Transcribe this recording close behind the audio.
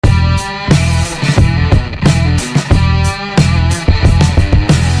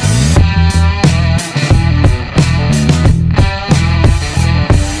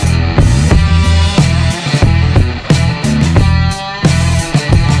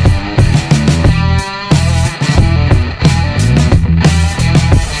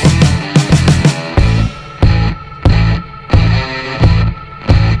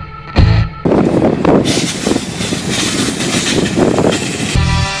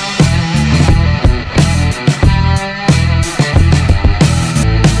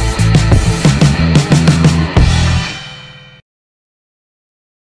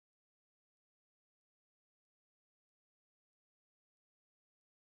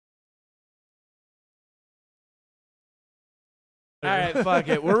All right, fuck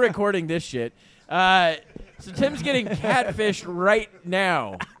it. We're recording this shit. So Tim's getting catfished right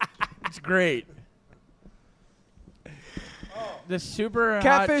now. It's great. The super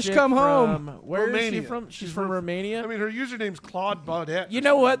Catfish hot chick come home. from, where is she Romania. from? She's from Romania. I mean, her username's Claude Baudette. You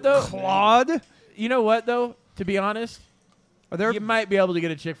know what though? Claude? You know what though? To be honest, Are there you might be able to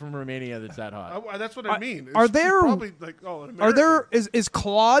get a chick from Romania that's that hot. That's what I mean. are She's there- probably like an are American. there is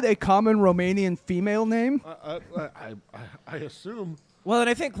Claude a common Romanian female name? I assume. Well, and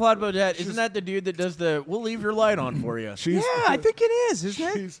I think Claude Baudette, isn't that the dude that does the "we'll leave your light on for you"? She's, Yeah, I think it is, isn't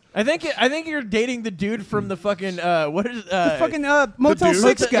it? she's I think you're dating the dude from the fucking what is The fucking Motel dude?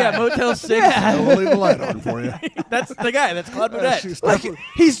 6 guy. Yeah, Motel 6. Yeah. I'll leave the light on for you. That's the guy. That's Claude Baudette. She's Like definitely-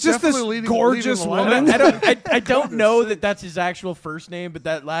 he's just this definitely leaving gorgeous the light woman. on. I don't know that that's his actual first name, but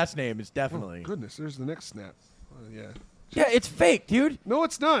that last name is definitely. Goodness, there's the next snap. Yeah. Yeah, it's fake, dude. No,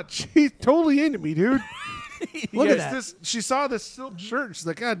 it's not. She's totally into me, dude. Look Yeah, at that. This, she saw this silk shirt. She's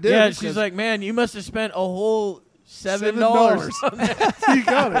like, God damn. Yeah, this she's guy's like, man, you must have spent a whole $7. $7. You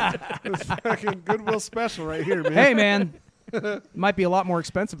got it. It's fucking Goodwill special right here, man. Hey man, might be a lot more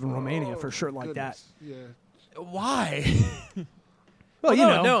expensive than Romania for a shirt like Goodness. Yeah. Why? that. Well, you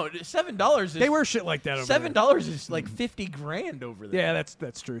know, no, $7 is they wear shit like that over there. $7 is like 50 grand over there. Yeah,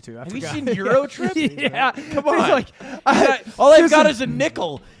 that's true too. I Have you forgot. seen Eurotrip? Yeah, Come on. He's like, All I've this got is- is a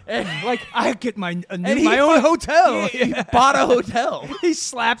nickel. And like I get my and he my own hotel. He bought a hotel. He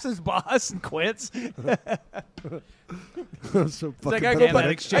slaps his boss and quits. I'm so It's like fucking I Yeah, go buy, that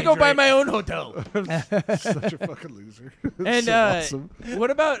I exchange go buy rate. my own hotel. such a fucking loser. And so awesome.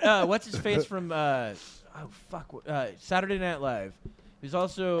 what about what's his face from Saturday Night Live? He's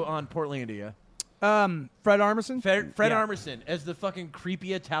also on Portlandia. Fred Armisen. Fred Yeah. Armisen as the fucking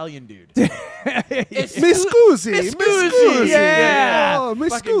creepy Italian dude. Miss Scusi. Miss Scusi. Yeah. Oh,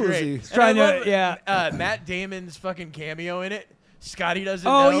 Miss Fucking great. Scusi. And Trying I to- love, yeah. Matt Damon's fucking cameo in it. Scotty doesn't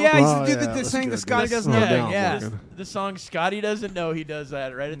Oh know. yeah, he's Oh, the dude yeah, that that's sang the good. Scotty That's doesn't slow know. down, Yeah, Morgan. The song Scotty doesn't know he does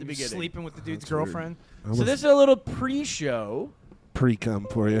that right at the beginning. sleeping with the dude's That's weird. girlfriend. So this is a little pre-show. Pre-cum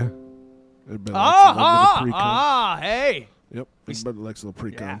for you. Everybody likes a little bit of pre-cum. Hey, Yep. Everybody likes a little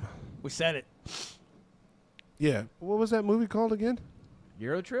pre-cum. yeah, we said it. Yeah. What was that movie called again?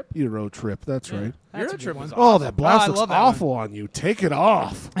 Eurotrip? Euro Trip. That's right. That's a good Eurotrip one. was Oh, that blouse I looks love that awful on you. Take it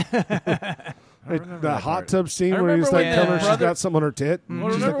off. remember That that hot part. tub scene I where he's remember like when telling her the she's brother- got something on her tit. Well,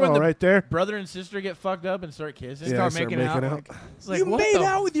 She's remember like, when oh, the right there. brother and sister get fucked up and start kissing? Yeah, Start start making out. out. It's like, You what made the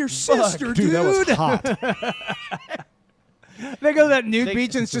out with your fuck? sister, Dude, that was hot. They go to that nude They-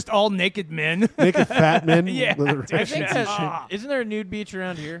 beach and it's just all naked men. Naked fat men. Yeah, with dude. their- I think Shit. that, isn't there a nude beach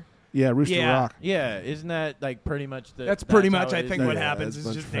around here? Yeah, Rooster Yeah. Rock. Yeah, isn't that like pretty much the? That's pretty much, how I it is think, there? what Yeah, happens it's is a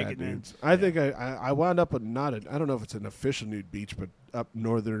bunch just of fat naked men. dudes. I think I wound up with not a, I don't know if it's an official nude beach, but up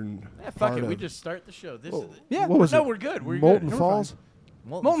northern. Yeah, fuck part it. We of- just start the show. This Whoa. is Yeah. What was no, it? we're good. We're Molten good. Falls.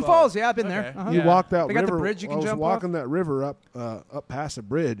 Molten Falls, yeah, I've been there. Okay. Uh-huh. You Yeah. walked out They got the river. bridge you can I was jump walking that river up past a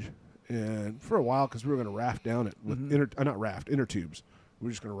bridge, and for a while because we were going to raft down it with inner tubes. We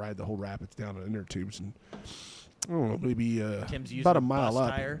were just going to ride the whole rapids down on inner tubes, and I don't know, maybe Tim's using about a a mile bus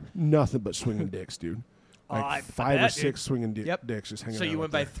up. tire. Nothing but swinging dicks, dude. Like I 5 or bet, 6 dude. swinging Yep. dicks just hanging So out. you up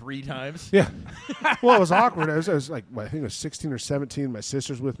went by there. 3 times. Yeah. Well, it was awkward. I was like, I think it was 16 or 17. My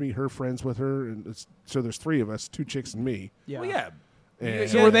sister's with me, her friend's with her, and so there's 3 of us, 2 chicks and me. Yeah. Well, yeah. And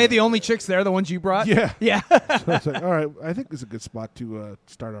So were they the only chicks there, the ones you brought? Yeah. Yeah. So I was like, all right, I think this is a good spot to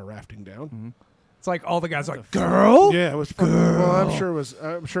start our rafting down. It's like all the guys are like, girl? Yeah, it was fun. Well,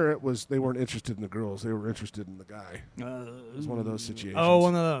 I'm sure it was. They weren't interested in the girls. They were interested in the guy. It was one of those situations. Oh,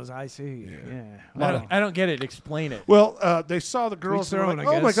 one of those. I see. Yeah. I don't get it. Explain it. Well, they saw the girls. their And were own, like,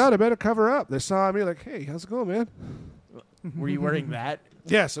 I oh my guess. god, I better cover up. They saw me like, hey, how's it going, man? Were you wearing that?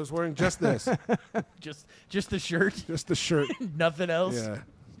 Yes, I was wearing just this, Just the shirt? just the shirt. Nothing else? Yeah,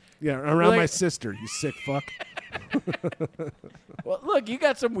 yeah, around Like- my sister. You sick fuck. Well, look, you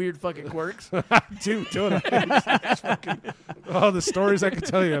got some weird fucking quirks. Dude, doing it. Oh, the stories I could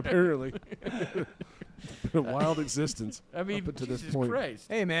tell you. Apparently, been a wild existence. I mean, up until this Jesus point. Christ.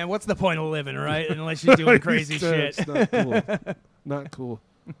 Hey, man, what's the point of living, right? Unless you're doing crazy shit. It's not cool. Not cool.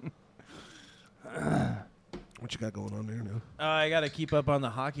 What you got going on there now? I got to keep up on the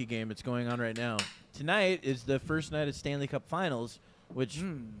hockey game that's going on right now. Tonight is the first night of Stanley Cup Finals, which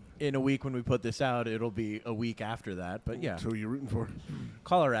in a week when we put this out, it'll be a week after that. But yeah, So who are you rooting for?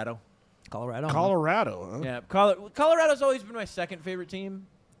 Colorado. Colorado. Colorado, huh? Yeah, Colorado's always been my second favorite team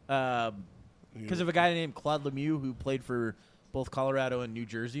because of a guy named Claude Lemieux who played for both Colorado and New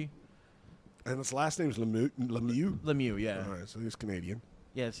Jersey. And his last name's Lemieux. Lemieux, yeah. All right, so he's Canadian.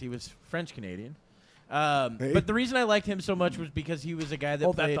 Yes, he was French-Canadian. But the reason I liked him so much was because he was a guy that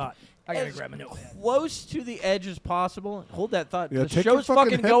Hold that played thought. I gotta as grab my notepad. close to the edge as possible. Hold that thought. Yeah, The take your show's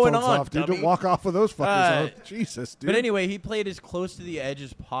fucking going headphones on, off, dude. dummy. Don't walk off with those fuckers on. Jesus, dude. But anyway, he played as close to the edge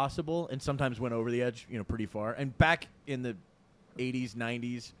as possible, and sometimes went over the edge, pretty far. And back in the 80s,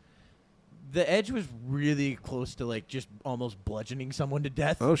 90s, the edge was really close to like just almost bludgeoning someone to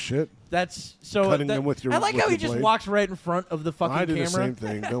death. Oh shit! That's so. Cutting them with your- I like with how he your just blade. walks right in front of the fucking I do camera. the same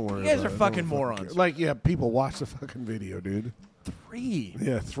thing. Don't worry. You guys about are it. fucking Don't morons. care. Like, yeah, people watch the fucking video, dude. 3.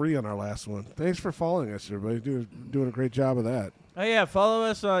 Yeah, 3 on our last one. Thanks for following us, everybody. Doing a great job of that. Oh yeah, follow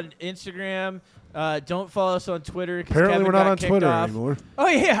us on Instagram. Don't follow us on Twitter. 'Cause Apparently, Kevin we're not got on kicked Twitter off. anymore. Oh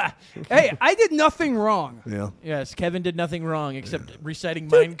yeah. Hey, I did nothing wrong. Yeah. Yes, Kevin did nothing wrong except reciting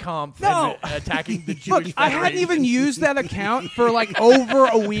Mein Kampf no. and attacking the Jewish Look, I hadn't Federation. even used that account for like over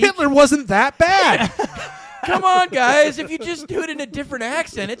a week. Hitler wasn't that bad. Come on, guys. If you just do it in a different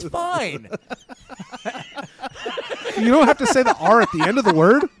accent, it's fine. You don't have to say the R at the end of the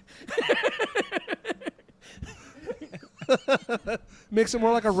word. Makes it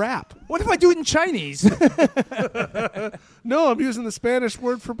more like a rap. What if I do it in Chinese? No, I'm using the Spanish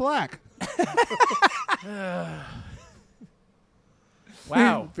word for black.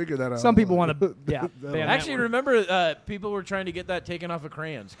 Wow. Figure that out. Some people want to. Yeah. That'll- ban Actually, that word. remember people were trying to get that taken off of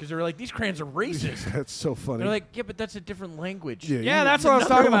crayons because they were like, these crayons are racist. That's so funny. They're like, yeah, but that's a different language. Yeah, Yeah, you- that's what I was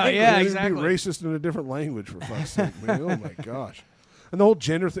talking about. Yeah, You'd exactly. Be racist in a different language, for fuck's sake, man. Oh my gosh. And the whole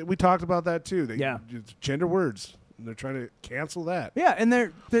gender thing, we talked about that too. Yeah. It's gender words, and they're trying to cancel that. Yeah, and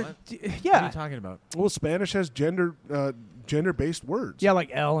they're What are you yeah, talking about? Well, Spanish has gender-based words. yeah, like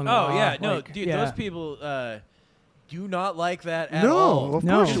L and Oh, R, yeah. No, like, dude, yeah. those people do not like that at No, all. of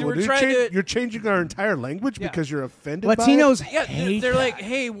No. course So you we're would. trying to- You're changing our entire language Yeah. because you're offended by Latinos it? Yeah, hate they're that. like,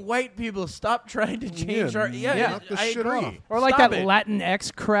 hey, white people, stop trying to change our. Yeah, knock the I shit agree. off. or like Stop that it.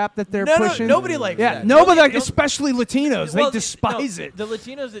 Latinx crap that they're No, pushing. nobody likes Yeah, that. nobody like, No- especially Latinos. Well, they despise no, it. The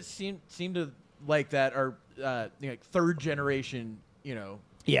Latinos that seem to like that are like third generation.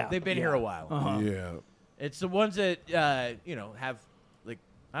 Yeah, they've been here a while. Uh-huh. Yeah. It's the ones that have like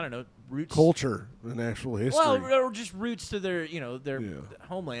I don't know roots. Culture and actual history. Well, or just roots to their their Yeah.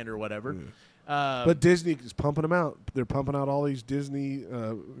 homeland or whatever. Yeah. But Disney is pumping them out. They're pumping out all these Disney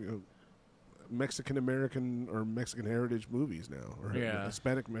Mexican American or Mexican heritage movies now, or Yeah.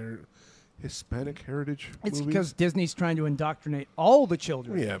 Hispanic heritage. It's movies. because Disney's trying to indoctrinate all the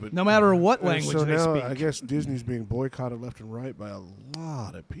children. Yeah, but no matter what and language so they now, speak. I guess Disney's being boycotted left and right by a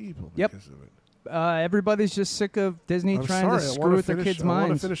lot of people Yep. because of it. Everybody's just sick of Disney I'm trying sorry, to I screw wanna with their finish- kids' I want to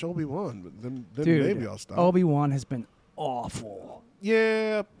minds. finish Obi-Wan, but then Dude, maybe I'll stop. Obi-Wan has been awful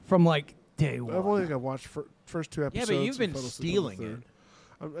Yeah, from like day one. I've only watched first 2 Yeah, episodes. but you've been and fell asleep on the stealing third.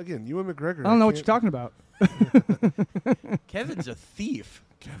 it. Again, Ewan McGregor. I don't know what you're can't- talking about. Kevin's a thief.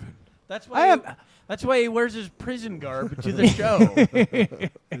 Kevin. That's I why. am- That's why he wears his prison garb to the show.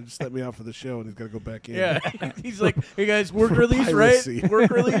 And just let me out for the show, and he's got to go back in. Yeah, he's like, "Hey guys, work For release, piracy. right?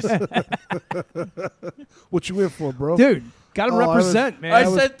 Work release." What you in for, bro? Dude, gotta Oh, I was- represent, man. I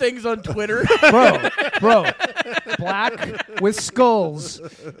said things on Twitter. bro, black with skulls,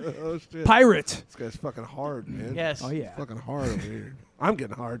 Oh shit. pirate. This guy's fucking hard, man. Yes. Oh yeah. Fucking hard over here. I'm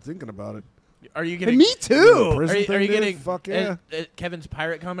getting hard thinking about it. Are you And getting? me too. Prison Are you thing, dude? getting? Fuck yeah. Kevin's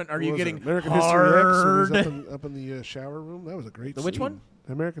pirate comment. Are What you was getting it? American hard? History X when he was up in the shower room? That was a great The which scene. one?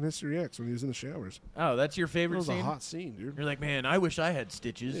 American History X when he was in the showers. Oh, that's your That favorite was a scene. hot scene, dude. You're like, man, I wish I had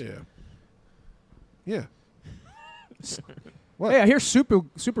stitches. Yeah. Yeah. What? Hey, I hear super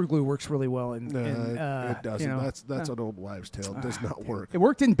glue works really well in. No, it doesn't. you know, That's an old wives' tale. It does not work. it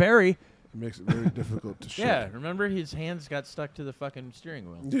worked in Barry. It makes it very difficult to ship. Yeah, remember his hands got stuck to the fucking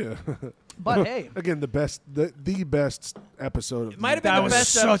steering wheel. Yeah. But hey, Again, the best episode of It might have That been the was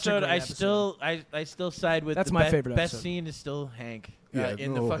best such a episode. great episode. I still side with That's the my favorite best episode. scene is still Hank yeah,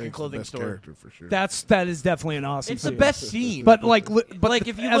 in the Noel fucking Hank's clothing best store. character for sure. that is definitely an awesome. It's the scene. best scene. But but like,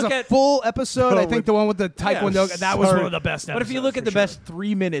 if you as look a at- full episode, No, I think the one with the Taekwondo Yeah, that was sorry. one of the best. but if you episodes, look at for the sure. best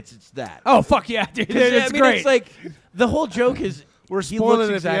 3 minutes, it's that. Oh fuck yeah, dude! 'Cause, It's I mean, great. it's like the whole joke is We're he spoiling looks it if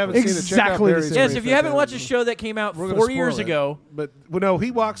you exactly- haven't seen it. Check out Exactly the Barry's same. Yes, Great if you haven't Fucking- watched a show that came out We're gonna 4 spoil years it. ago. But no,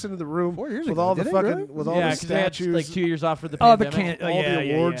 he walks into the room 4 years with ago, all the did it fucking really? with all Yeah, the 'cause they had statues. like 2 years off for the Oh, the pandemic. can- all yeah, the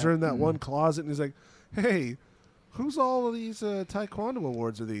yeah, awards yeah. are in that one closet, and he's like, "Hey, who's all of these Taekwondo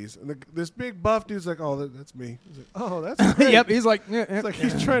awards are these?" And this big buff dude's like, "Oh, that's me." He's like, "Oh, that's great." Yep, he's like, yeah, It's like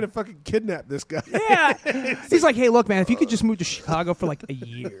he's trying to fucking kidnap this guy. yeah. He's like, hey, look, man, if you could just move to Chicago for like a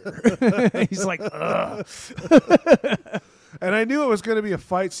year. He's like, ugh. And I knew it was going to be a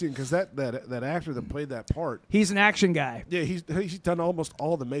fight scene because that actor that played that part, He's an action guy. yeah, he's done almost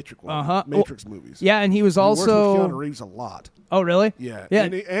all the Matrix Uh-huh. Matrix movies. Yeah, and he was He worked with also. Keanu Reeves a lot. Oh, really? Yeah, Yeah.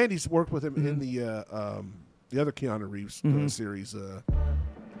 and he's worked with him in the other Keanu Reeves series.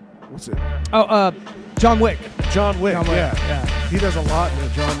 What's it? Oh, John Wick. John Wick. John Wick, yeah. He does a lot in the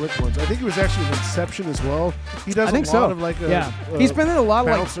John Wick ones. I think he was actually in Inception as well. He does I think a lot so. of like He's been in a lot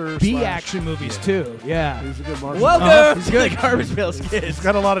of bouncer like B slash- action movies too. Yeah. He's a good martial Welcome artist. to the Garbage Pails Kids. He's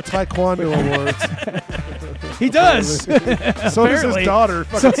got a lot of Taekwondo awards. He does. So does Apparently. his daughter,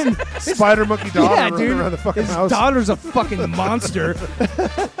 fucking spider monkey daughter, Yeah, running dude. around the fucking His house. daughter's a fucking monster.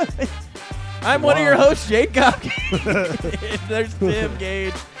 I'm one of your hosts, Jake Gopke. There's Tim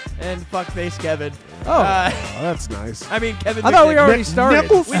Gage and fuckface Kevin. Oh. Oh, that's nice. I mean, Kevin. I thought we McNichol. already started.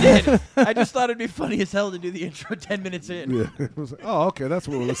 Nipples? We did. I just thought it'd be funny as hell to do the intro 10 minutes in. Yeah. It was like, oh, okay, that's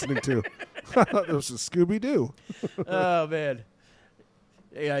what we're listening to. I thought it was a Scooby Doo. Oh man.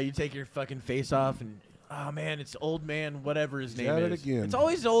 Yeah, you take your fucking face off and oh man, it's old man whatever his name At it is. again. It's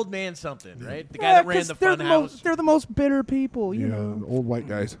always old man something, right? The guy Yeah, that ran 'cause the they're fun the house. they're the most bitter people, you Yeah, know. old white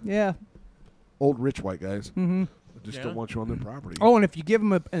guys, Yeah. old rich white guys. Mm-hmm. That just Yeah. don't want you on their property. Oh, and if you give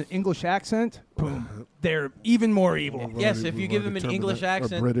them an English accent, boom, they're even more evil. Yes, We've if you already give them an determined English that. Or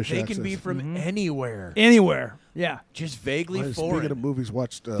accent, British they can be accents. from anywhere. Anywhere. Yeah. Just vaguely Speaking foreign. of movies,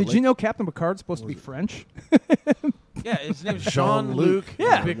 watched. Did you know Captain Picard's supposed to be French? Yeah, his name's Jean-Luc.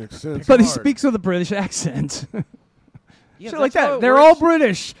 Yeah. Pic- Makes sense. But he Picard. speaks with a British accent. Yeah, Shit like that's how that. it They're works. all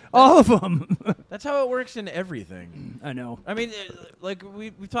British. All of them. That's how it works in everything. I know. I mean, like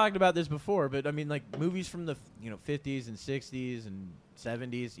we've talked about this before, but I mean, like movies from the 50s and 60s and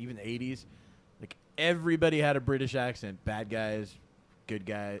 70s, even 80s, like everybody had a British accent. Bad guys, good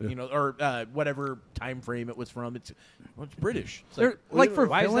guys, or whatever time frame it was from. It's British. It's They're- like for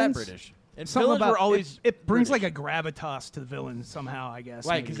why villains, is that British? And Something villains about were always it brings British. like a gravitas to the villains somehow, I guess.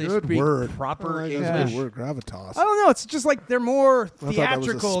 Why? maybe. Because they Good speak word. proper I like English. that good word, gravitas. I don't know. It's just like they're more that was a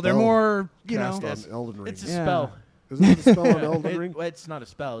theatrical. They're spell more, you know. Cast on Elden Ring. It's a Yeah. spell. Isn't it a spell on Elden Ring? It's not a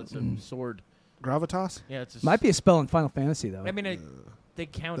spell. It's a sword. Gravitas? Yeah, it's a Might be a spell in Final Fantasy though. I mean, they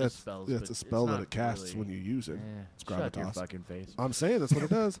count as That's spells. yeah, but it's a spell that not it casts really. when you use it. It's Shut your gravitas. fucking face. I'm saying that's what it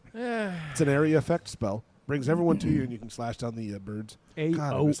does. It's an area effect spell. Brings everyone to you, and you can slash down the birds. God,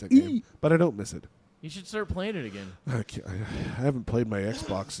 I miss that AOE. game, but I don't miss it. You should start playing it again. I haven't played my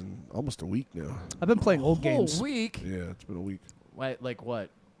Xbox in almost a week now. I've been playing old games. Whole week. Yeah, it's been a week. Why, like what?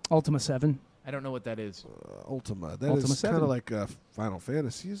 Ultima 7. I don't know what that is. Ultima. That Ultima is 7. kind of like Final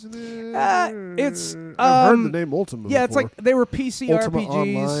Fantasy, isn't it? It's, I've heard the name Ultima. Yeah, it's before. like they were PC Ultima RPGs.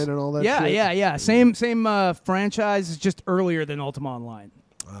 Online and all that yeah, shit? yeah. Same franchise, is just earlier than Ultima Online.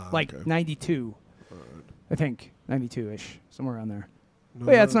 Like okay. 92. I think 92ish, somewhere around there. No,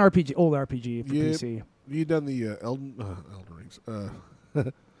 But yeah, it's an RPG, old RPG for Yeah. PC. You done the Elden Rings? What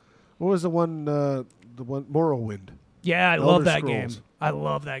was the one? Morrowind. Yeah, I Elder love that Scrolls. game. I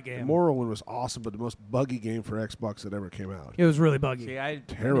love that game. Morrowind was awesome, but the most buggy game for Xbox that ever came out. It was really buggy. See, I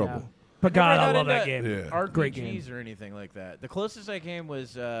Terrible. Yeah. But God, never I got love that into game. Yeah. RPGs Great game. or anything like that. The closest I came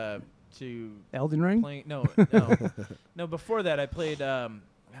was to Elden Ring? playing. No. Before that, I played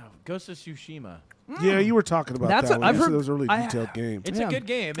Ghost of Tsushima. Yeah, you were talking about That's that a- one. I've You said heard- those early I- detailed games. It's Yeah. a good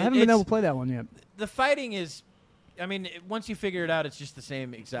game. I haven't been able to play that one yet. The fighting is. I mean, once you figure it out, it's just the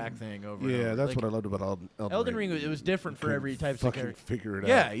same exact thing over. and Yeah, over. that's Like, what I loved about Elden Ring. It was different for Couldn't every type of fucking character. figure it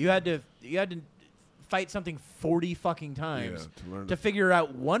Yeah, out. you had to fight something 40 fucking times to learn to figure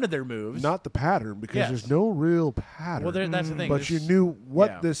out one of their moves. not the pattern because Yes. there's no real pattern. Well, that's the thing. but you There's- knew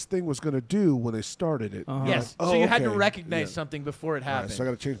what yeah. this thing was going to do when they started it. Uh-huh. Yes, Oh, so you had to okay. recognize Yeah. something before it All right, happened. so I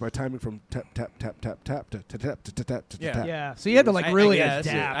got to change my timing from tap tap tap tap tap to tap to tap to Yeah. tap. Yeah, so you had to like really I guess.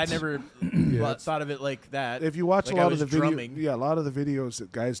 adapt. I never it's- thought of it like that. If you watch Like a I lot of was the drumming. a lot of the videos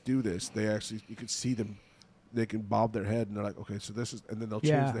that guys do this, they actually you can see them. They can bob their head and they're like, okay, so this is, and then they'll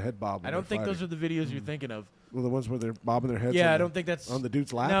Yeah. change the head bob. I don't think those are the videos you're thinking of. well, the ones where they're bobbing their heads. Yeah, on I the- don't think that's on the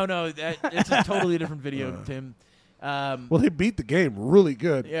dude's lap. No, it's a totally different video, Tim. Well, they beat the game really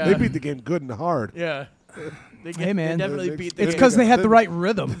good. Yeah. They beat the game good and hard. Yeah, they, Hey, man. they definitely They- beat the It's game. because they had the right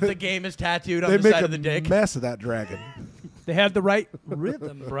rhythm. the game is tattooed on They the make side a of the dick. mess of that dragon. They had the right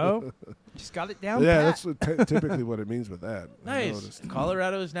rhythm, bro. Just got it down. Yeah, pat. that's typically what it means with that. I Nice. noticed.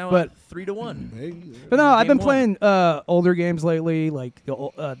 Colorado is now But- up 3-1. Hey, But no, I've Game been one. playing older games lately, like the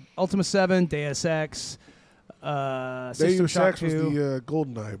Ultima 7, Deus Ex, System Deus Shock Ex was 2. the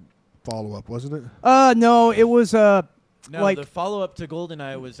GoldenEye follow-up, wasn't it? No, it was No, like the follow-up to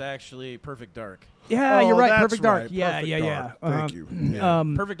GoldenEye was actually Perfect Dark. yeah, Oh, you're right, that's Perfect Dark. right, Yeah, Perfect yeah, Dark. yeah. Thank you. Yeah.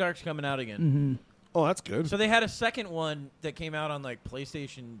 Perfect Dark's coming out again. Oh, that's good. So they had a second one that came out on like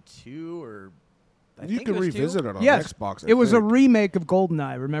PlayStation 2 or You think can it was revisit 2. it on Yes, Xbox. it was a think. remake of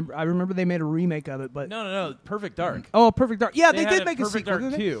GoldenEye. I remember they made a remake of it, but No, Perfect Dark. oh, Perfect Dark. Yeah, they had did a make a Perfect sequel.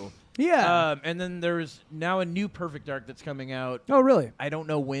 Dark didn't they? 2. Yeah. And then there's now a new Perfect Dark that's coming out. Oh, really? I don't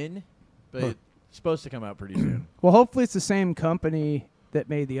know when, but it's supposed to come out pretty soon. Well, hopefully it's the same company that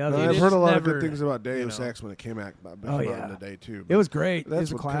made the other. No, It I've is heard a lot of never, good things about Deus you know. Ex when it came out back Oh, in yeah. the day too. It was great. It That's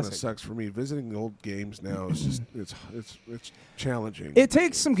was a what kind of classic. sucks for me. Visiting the old games now is just it's challenging. It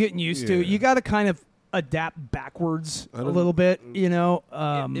takes some getting used to. Yeah. You got to kind of adapt backwards I a don't- little bit, you know. If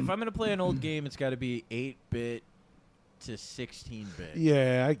I'm going to play an old game, it's got to be 8-bit to 16-bit.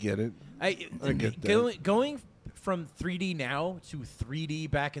 Yeah, I get it. I get that. Going from 3D now to 3D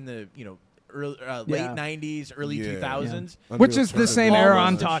back in the early, late 90s, early Yeah. 2000s. Which is the Unreal same Tournament. era I'm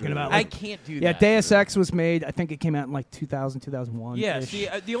Almost talking about. I Like, can't do yeah, that. Deus Ex was made. I think it came out in like 2000, 2001. Yeah, see,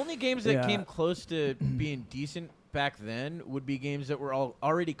 the only games that Yeah. came close to being decent back then would be games that were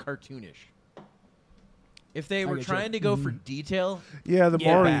already cartoonish. If they were get you. trying to go for detail, Yeah, the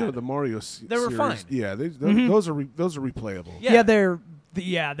Yeah. Mario, Bad. the Mario They were series. fine. Yeah, those are replayable. yeah.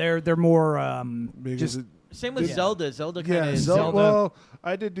 they're more Because just it- Same with Yeah. Zelda. Zelda kind yeah, of Zelda. Well,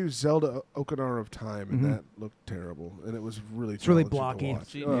 I did do Zelda Ocarina of Time, and Mhm. that looked terrible, and it was really It's really challenging blocky. To watch.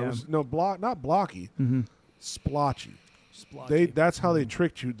 See, It yeah. was- no, not blocky, splotchy. splotchy. That's how they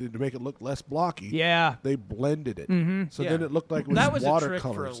tricked you to make it look less blocky. yeah. They blended it, Mhm. so Yeah. then it looked like it was that was a trick for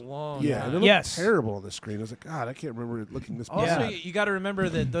a watercolors. long Yeah, time. and it looked Yes. terrible on the screen. I was like, God, I can't remember it looking this. Also, Yeah. you got to remember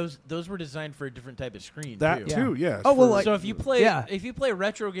that those were designed for a different type of screen. That too. too, yes. Oh, well, for- like- So if you play Yeah.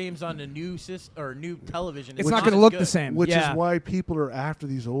 retro games on a new or new television, It's not not going to as look good. the same. which yeah. is why people are after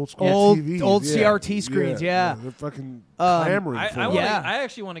these old school Old- TVs. old yeah. CRT screens, yeah. They're fucking Um, clamoring I, for I, it. wanna, Yeah. I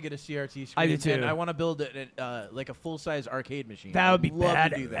actually want to get a CRT screen. I do too. And I want to build like a full size arcade machine. That would be I'd love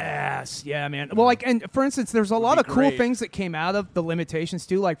to do that. badass. Yeah, man. Well, like, and for instance, there's a lot be of cool great. things that came out of the limitations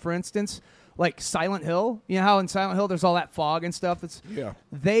too. Like, for instance, like Silent Hill. You know how in Silent Hill there's all that fog and stuff. Yeah.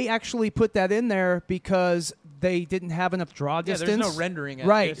 They actually put that in there because they didn't have enough draw Yeah, distance. there's no rendering. At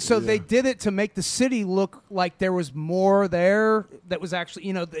Right. this. So they Yeah. did it to make the city look like there was more there that was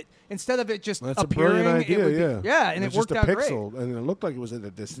actually, that instead of it just That's a appearing, brilliant idea. it would be, and it's it worked just out a great. pixel, and it looked like it was at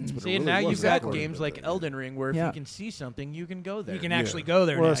a distance. But See, it and really now you've wasn't got according games to like that. Elden Ring where if Yeah. you can see something, you can go there. You can Yeah. actually go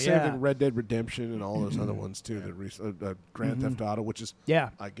there Well, now. same Yeah. thing, Red Dead Redemption and all those other ones too. That Grand Theft Auto, which is, Yeah.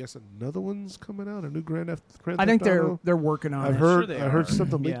 I guess, another one's coming out. A new Grand Theft I think Auto. they're working on I've it. heard they I heard are.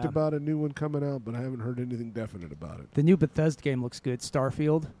 something leaked Yeah. about a new one coming out, but I haven't heard anything definite about it. The new Bethesda game looks good,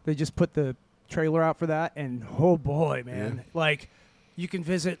 Starfield. They just put the trailer out for that, and oh boy, man! Yeah. Like, you can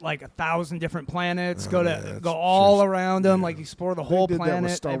visit like 1,000 different planets, Oh, go yeah, that's go all just- around them, yeah. like explore the whole they did planet. that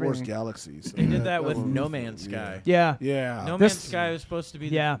with Star Wars everything. Galaxies. They did that with one No was- Man's Sky. Yeah, Yeah. No This- Man's Sky was supposed to be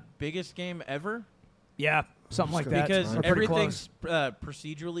Yeah. the biggest game ever yeah, something like Just that. because Or pretty everything's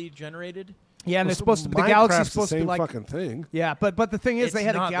procedurally generated. close. Yeah, and they're supposed to. The Minecraft's galaxy's the supposed to same be like. fucking thing. Yeah, but the thing is, It's they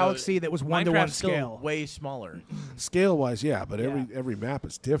had a not, though. galaxy that was 1-to-1 Minecraft's still scale. way smaller. Scale wise, yeah, but Yeah. every map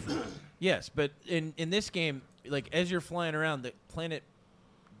is different. Yes, but in this game, like as you're flying around, the planet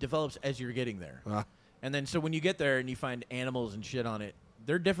develops as you're getting there. And then so when you get there and you find animals and shit on it,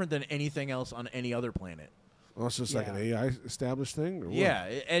 they're different than anything else on any other planet. Well, it's just like an Yeah. AI established thing. Or what? Yeah,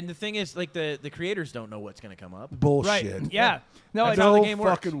 and the thing is, like the creators don't know what's going to come up. Bullshit. Right? Yeah. No, That's it's how no the game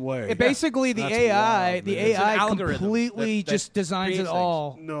works. fucking way. It basically the That's AI, wild, the man. It's an AI algorithm completely that just designs it creates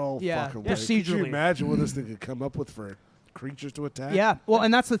all. No Yeah, fucking way. Could procedurally. you imagine what this thing could come up with for creatures to attack? Yeah, well,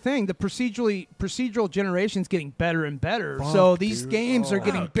 and that's the thing. The procedural generation's getting better and better. Fuck, so these dude. games are Oh,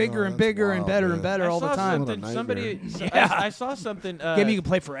 getting God, bigger and that's bigger and wild, better man. and better I all the saw time. something. What a Somebody, nightmare. Yeah. I saw something. Game you can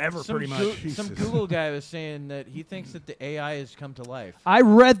play forever, some pretty much. Some Jesus. Google guy was saying that he thinks that the AI has come to life. I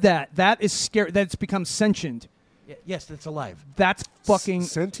read that. That is scary. That's become sentient. Yes, that's alive. That's fucking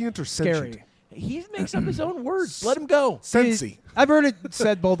Sentient or sentient? scary. He makes up his own words. Let him go. Sensi. I've heard it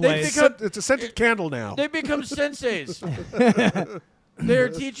said both They ways. become- It's a scented candle now. They become senseis. They're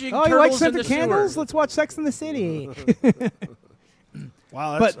teaching Oh, you like turtles in the scented candles? sewer. Let's watch Sex in the City.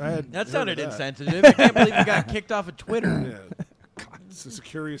 Wow, But- I had That heard sounded of that. insensitive. I can't believe he got kicked off of Twitter. Yeah. God, this is a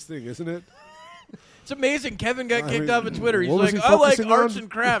curious thing, isn't it? It's amazing. Kevin got I kicked mean, off of Twitter. He's what was like, he I like focusing arts on?"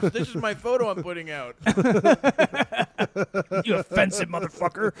 and crafts. This is my photo I'm putting out. You offensive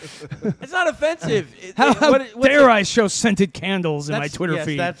motherfucker. It's not offensive. How what's dare it- I show scented candles in my That's- Twitter yes,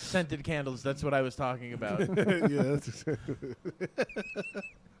 feed? that's scented candles. That's what I was talking about. Yeah. That's oh,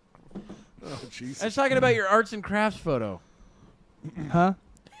 I jeez. was talking about your arts and crafts photo. Huh?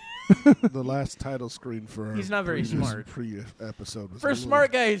 The last title screen for our He's not very previous smart. Pre-episode was For a little-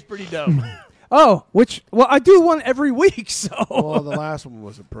 smart guy, he's pretty dumb. Oh, well, I do one every week, so. Well, the last one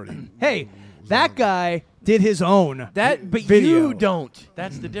wasn't pretty. Hey, that guy did his own But video. you don't.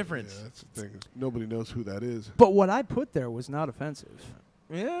 That's the difference. Yeah, that's the thing. Nobody knows who that is. But what I put there was not offensive.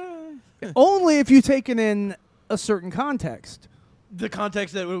 Yeah. Only if you take it in a certain context. The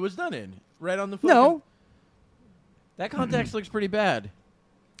context that it was done in, right on the. No. That context looks pretty bad.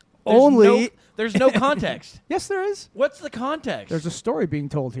 There's no context. Yes, there is. What's the context? There's a story being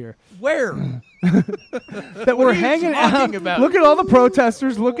told here. Where? That we're are you hanging talking out. about? Look at all the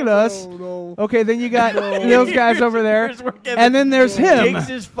protesters. Look at us. No. Okay, then you got those guys over there. Here's where Kevin And then there's him. digs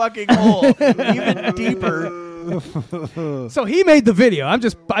his fucking hole even deeper. So he made the video. I'm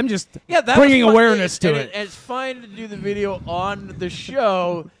just Yeah, that bringing was fun. awareness to And it. It's fine to do the video on the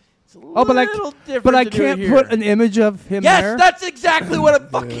show. It's a Oh, but little different. but I to do it can't here. put an image of him Yes, there. that's exactly what I'm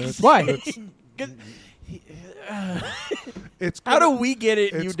fucking Why? saying. 'Cause It's How gonna- do we get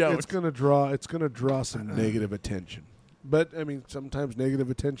it and you it's, don't? It's gonna draw some negative attention. But I mean, sometimes negative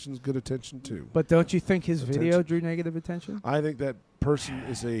attention is good attention too. But don't you think his video Attention. drew negative attention? I think that person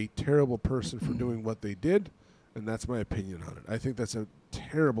is a terrible person for doing what they did, and that's my opinion on it. I think that's a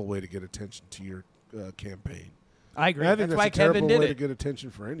terrible way to get attention to your campaign. I agree. And I think That's that's why a terrible Kevin did way it. to get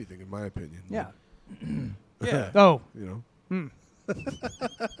attention for anything, in my opinion. Yeah. Yeah. Oh, You know.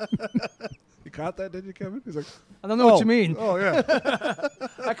 You caught that, did you, Kevin? He's like, I don't know what you mean. Oh yeah.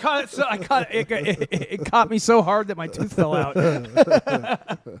 I caught it. So I caught it. It caught me so hard that my tooth fell out.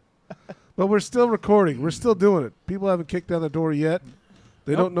 But we're still recording. We're still doing it. People haven't kicked down the door yet.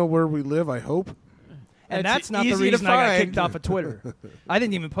 They Nope. don't know where we live, I hope. And It's that's not the easy to reason I got find. kicked off of Twitter. I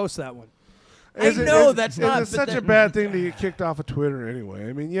didn't even post that one. I know that's not, It's but such a then- bad thing to get kicked off of Twitter anyway.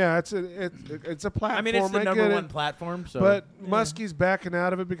 I mean, yeah, it's a platform. I mean, it's the I number get one it. platform. So, But Muskie's backing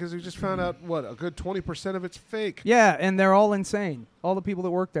out of it because we just found out a good 20% of it's fake. Yeah, and they're all insane. All the people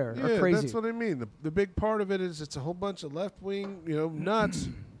that work there are Yeah, crazy. that's what I mean. The big part of it is it's a whole bunch of left wing, nuts.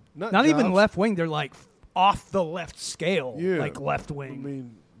 Not even jobs. left wing. They're like off the left scale, Yeah. like left I wing.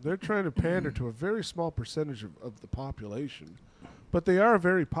 mean, they're trying to pander to a very small percentage of the population, but they are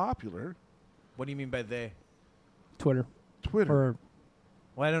very popular. what do you mean by they? Twitter. Twitter, Or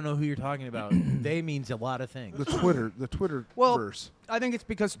Well, I don't know who you're talking about. They means a lot of things. the Twitter Well, verse. I think it's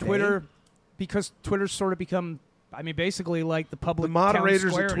because Twitter's sort of become, I mean, basically like the The public moderators town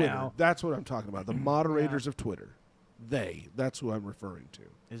of square Twitter. now. That's what I'm talking about. The moderators of Twitter. That's who I'm referring to.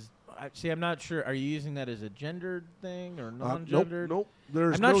 See, I'm not sure. Are you using that as a gendered thing or Nope, non-gendered? nope.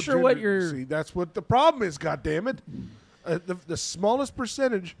 There's I'm not no sure what gender- you're- See, that's what the problem is. God damn it! The smallest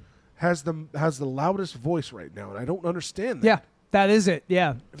percentage has the loudest voice right now, and I don't understand that. Yeah, that is it.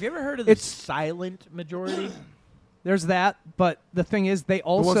 Yeah, Have you ever heard of the It's- silent majority? there's that. But the thing is, they The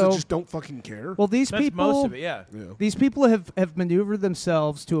ones also that just don't fucking care. well, these That's people, most of it. Yeah. Yeah. these people have maneuvered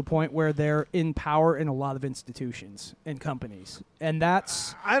themselves to a point where they're in power in a lot of institutions and companies, and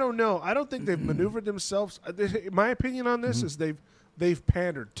that's I don't know. I don't think they've maneuvered themselves. My opinion on this is they've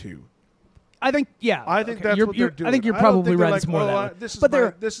pandered to. I think I think okay, that's you're- what you're- they're doing. I think you're don't probably think they're right. like, It's more that way. this is But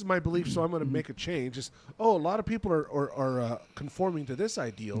they're this is my belief, so I'm going to make a change. It's a lot of people are conforming to this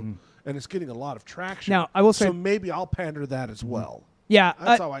ideal, and it's getting a lot of traction. Now, I will say- so maybe I'll pander that as well. yeah,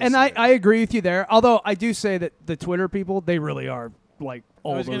 That's how I and see it. I agree with you there. Although I do say that the Twitter people, they really are like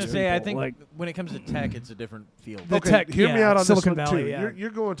all I was those going to say, I people, think like when it comes to tech, it's a different field. The Okay, tech, hear me yeah, out on Silicon this one Valley, too. yeah. You're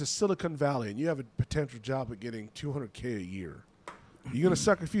going to Silicon Valley, and you have a potential job at getting $200K a year. You going to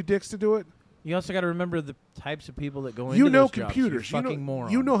suck a few dicks to do it? You also got to remember the types of people that go into You know those jobs. computers. You're You fucking know,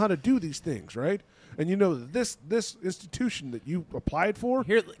 moron. you know how to do these things, right? And you know that this institution that you applied for.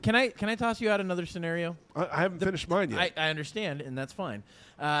 Here, can I toss you out another scenario? I haven't finished mine yet. I understand, and that's fine.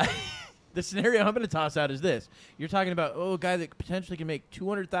 The scenario I'm going to toss out is this: you're talking about a guy that potentially can make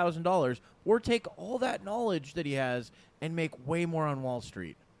 $200,000, or take all that knowledge that he has and make way more on Wall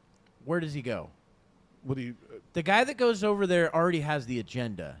Street. Where does he go? What do you? The guy that goes over there already has the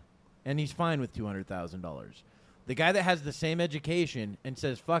agenda, and he's fine with $200,000. The guy that has the same education and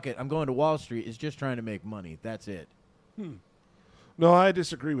says, fuck it, I'm going to Wall Street, is just trying to make money. That's it. No, I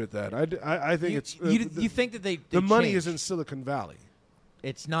disagree with that. I think it's You think that they the money is changed. in Silicon Valley.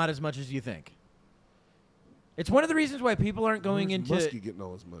 It's not as much as you think. It's one of the reasons why people aren't going Where's into... Muskie getting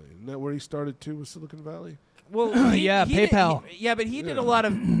all his money? Isn't that where he started too, with Silicon Valley? Well, Yeah, PayPal. But he did a lot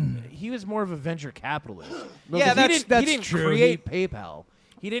of... He was more of a venture capitalist. No, Yeah, but he that's didn't true. create PayPal.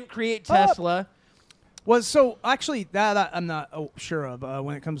 He didn't create Tesla. was so actually that I'm not sure of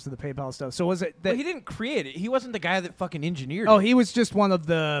when it comes to the PayPal stuff. So was it that Well, he didn't create it. He wasn't the guy that fucking engineered Oh, it. he was just one of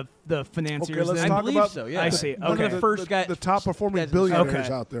the financiers. Okay, let's then? I talk believe about so, yeah. I see. One Okay. of the first guys... the top performing guys- billionaires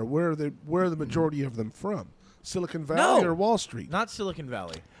Okay. out there. Where are the majority of them from? Silicon Valley No. or Wall Street? Not Silicon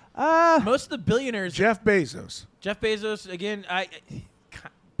Valley. Uh, Most of the billionaires. Jeff Bezos. Jeff Bezos again.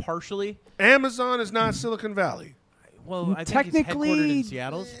 Partially. Amazon is not Silicon Valley. Well, I think Technically- he's headquartered in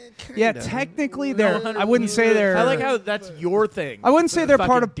Seattle. yeah, Kinda. technically No, they're. 100 I wouldn't say they're. I like how that's your thing. I wouldn't say they're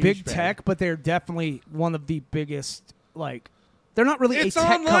part of Fucking big douchebag. tech, but they're definitely one of the biggest. Like, they're not really It's a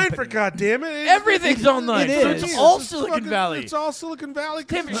tech online company. for goddamn it. Everything's online. It So is. it's all It's Silicon fucking- Valley. It's all Silicon Valley.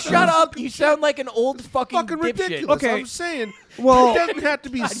 'cause Tim, it's shut all up. You sound like an old fucking fucking dipshit. ridiculous. Okay. I'm saying Well- it doesn't have to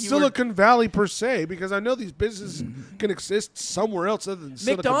be God, you Silicon Valley per se, because I know these businesses can exist somewhere else other than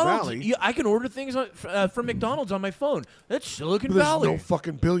Silicon McDonald's. Valley. I can order things from McDonald's on my phone. That's Silicon But there's Valley. no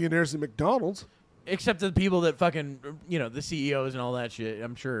fucking billionaires at McDonald's. Except the people that fucking, the CEOs and all that shit,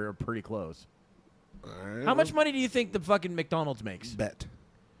 I'm sure are pretty close. How much money do you think the fucking McDonald's makes? bet?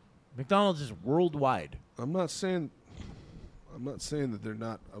 McDonald's is worldwide. I'm not saying that they're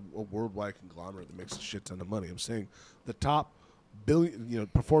not a worldwide conglomerate that makes a shit ton of money. I'm saying the top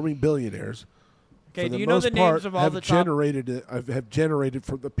performing billionaires. Okay, for do the you know most the part, names of all have the top? generated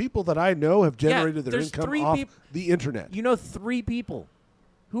for the people that I know have generated their there's income three off peop- the internet. You know 3 people.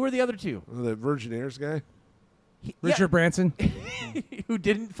 Who are the other 2? The Virginaires guy. Richard Branson. Who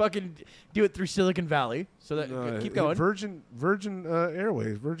didn't fucking do it through Silicon Valley. So that keep going. Virgin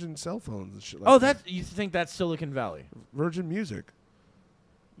Airways, Virgin cell phones and shit like Oh, that. you think that's Silicon Valley? Virgin Music.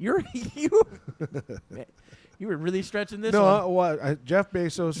 You were really stretching this No, one. Jeff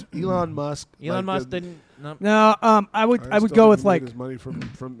Bezos, Elon Musk. Elon like Musk the- didn't. No. No, I would I would still go think with he like made his money from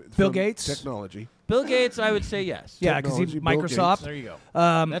Bill from Gates? technology. Bill Gates, I would say yes. yeah, because Technology, Bill Microsoft. There you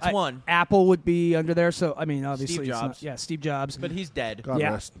go. That's one. Apple would be under there. So I mean, obviously, Steve it's not- Jobs. yeah, Steve Jobs. But he's dead. God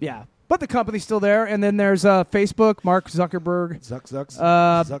yeah, rest. yeah. But the company's still there, and then there's Facebook, Mark Zuckerberg,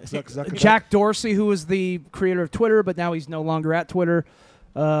 Zuck. Jack Dorsey, who was the creator of Twitter, but now he's no longer at Twitter.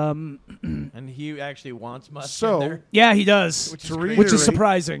 And he actually wants Musk So- in there. Yeah, he does, Which To is read- crazy. which is reiterate,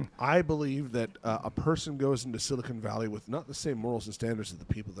 surprising. I believe that a person goes into Silicon Valley with not the same morals and standards as the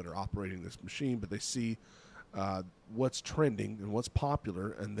people that are operating this machine, but they see what's trending and what's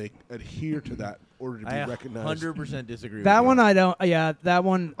popular, and they adhere to that in order to be I recognized. 100% disagree That with one, you. I don't. Yeah, that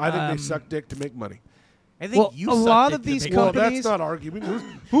one. I think they suck dick to make money. I think well, you a suck lot dick of to these make Well, money. companies- that's not arguing.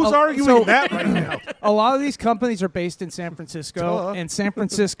 Who's Oh, arguing so- that right now? A lot of these companies are based in San Francisco, Duh. and San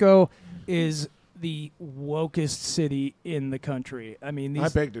Francisco is the wokest city in the country. I mean, these, I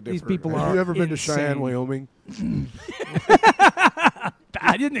beg to differ. these people Have are you ever been to Cheyenne, insane. Wyoming?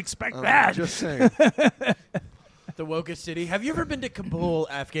 I didn't expect that. Just saying. The wokest city. Have you ever been to Kabul,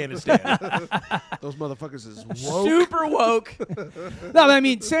 Afghanistan? Those motherfuckers is woke. Super woke. No, I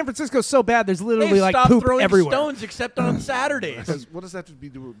mean, San Francisco's so bad. There's literally They've like stopped poop throwing everywhere. stones except on Saturdays. What does that have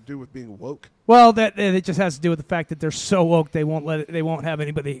to do with being woke? Well, that it just has to do with the fact that they're so woke. They won't let it, they won't have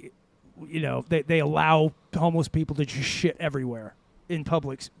anybody. They allow homeless people to just shit everywhere in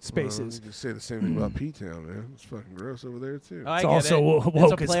public spaces. You can say the same thing about P-Town, man. It's fucking gross over there too. I It's get also it. woke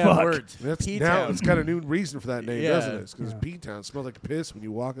it's a as play on fuck. words. That's now P-Town. it's got a new reason for that name, Yeah. doesn't it? Because P-Town smells like piss when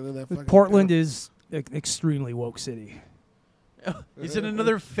you walk into that fucking Portland town. is an extremely woke city. Is it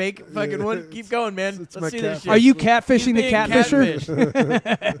another fake fucking one? Keep going, man. it's Let's my see this cat. shit. Are you He's catfishing the being catfisher?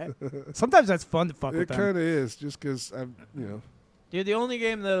 catfished. Sometimes that's fun to fuck It with them. kind of is, just because I'm, Dude, the only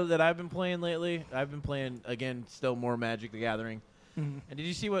game though that I've been playing lately, I've been playing again, still more Magic: The Gathering. Mhm. And did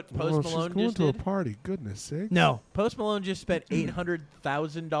you see what Well, Post she's Malone going just to a did? party. Goodness sake. No, Post Malone just spent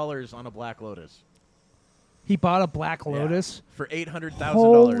 $800,000 on a Black Lotus. he bought a Black Lotus. For $800,000.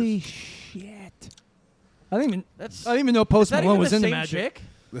 Holy shit! I didn't That's even know is Post that Malone even was the into same Magic. chick?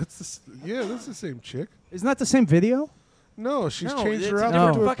 That's the same chick. Isn't that the same video? No, she's No, changed it's her a outfit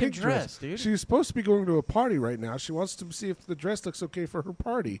different to a fucking pink dress. dress, dude. She's supposed to be going to a party right now. She wants to see if the dress looks okay for her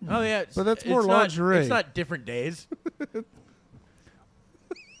party. Oh yeah, But that's it's more not- lingerie. It's not different days.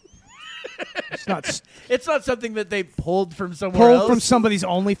 It's not It's not something that they pulled from somewhere pulled else. from somebody's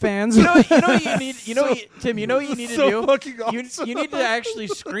OnlyFans. You know what you need. Tim. You know what you need to so do. fucking You, awesome. you need to actually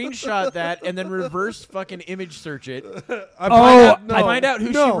screenshot that and then reverse fucking image search it. Oh, Find out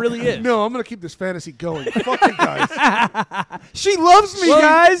who she really is. No, I'm gonna keep this fantasy going. Fuck you guys. she loves me,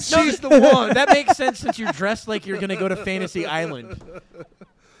 guys. She's the one. That makes sense since you're dressed like you're gonna go to Fantasy Island.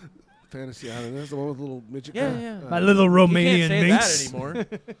 Fantasy Island. That's the one with the little midget. Yeah, guy. yeah. My little You Romanian can't say minx. that anymore.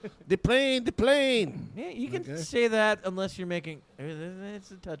 The plane. Yeah, you can Okay. say that unless you're making.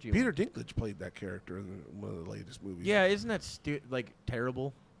 It's a touchy. Peter one. Dinklage played that character in one of the latest movies. Yeah, isn't that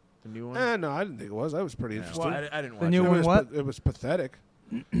terrible? The new one. No, I didn't think it was. I was pretty Yeah, interesting. well, I didn't watch The new it. one was, what? It was pathetic.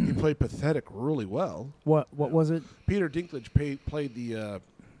 He played pathetic really well. What was it? Peter Dinklage played the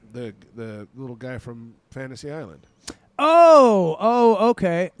little guy from Fantasy Island. Oh,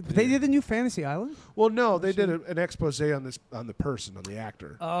 okay. They did the new Fantasy Island? Well, no, they did an expose on the person, on the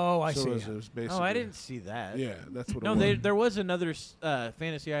actor. Oh, I so see. It was basically, Oh, I didn't see that. Yeah, that's what. No, it was. there was another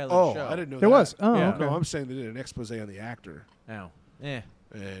Fantasy Island Oh, show. I didn't know There that. was. Oh, Yeah. okay. No, I'm saying they did an expose on the actor, Oh, yeah.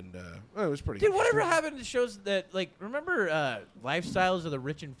 and it was pretty. Dude, whatever interesting. happened to shows that, like, remember Lifestyles of the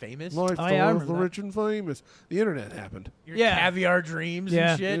Rich and Famous? Lifestyle I of remember the that. rich and famous. The internet happened. Your Yeah. caviar dreams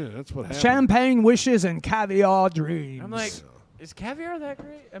Yeah. and shit. Yeah, that's what happened. Champagne wishes and caviar dreams. I'm like, is caviar that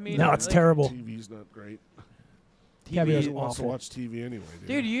great? I mean, no, it's like, terrible. TV's not great. Caviar's You also awful. watch TV anyway,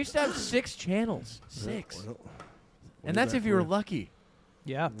 Dude, you used to have 6 channels. 6. And that's if you were lucky.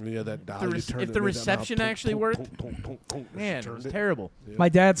 Yeah. Yeah, that dial. The you rec- turned if it, the made that reception mouth, actually tonk, worked, tonk, tonk, tonk, tonk, as you Man, it turned was it. terrible. Yeah. My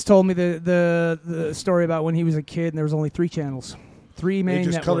dad's told me the story about when he was a kid and there was only 3 channels. 3 main They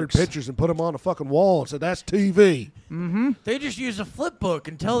just colored networks. pictures and put them on a fucking wall and said, "That's TV." They just used a flip book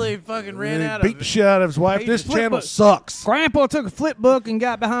until they fucking ran And he out beat of the it. shit out of his wife. Hey, This flip channel book. sucks. Grandpa took a flip book and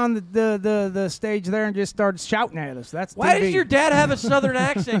got behind the stage there and just started shouting at us. That's Why TV. does your dad have a southern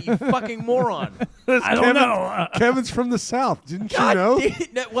accent, you fucking moron? I don't know. Kevin's from the South. Didn't God you know?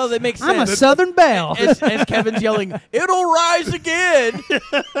 no, well, that makes I'm a sense. Southern belle. As Kevin's yelling, "It'll rise again,"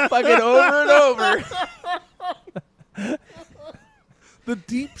 fucking over and over. The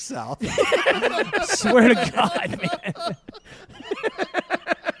Deep South. Swear to God, man.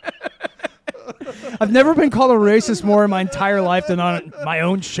 I've never been called a racist more in my entire life than on my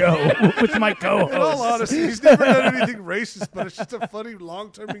own show with my In all co-host. honesty, he's never done anything racist, but it's just a funny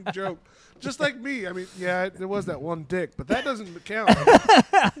long-term joke. Just like me. I mean, yeah, there was that one dick, but that doesn't count.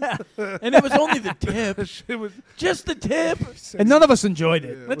 And it was only the tip. It was, Just the tip. And none of us enjoyed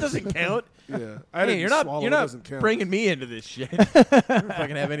it. Yeah. That doesn't count. yeah. I Hey, didn't you're not swallow. you're It not doesn't count. bringing me into this shit. You don't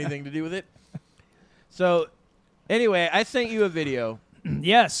fucking have anything to do with it. So, anyway, I sent you a video.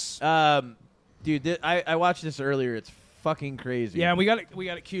 Yes. Dude, I watched this earlier. It's fucking crazy. Yeah, we got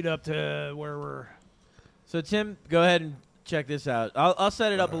it queued up to where we're. So Tim, go ahead and check this out. I'll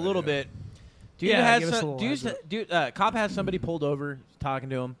set it up a little bit. Dude Yeah, has give us a some, little heads cop has somebody pulled over,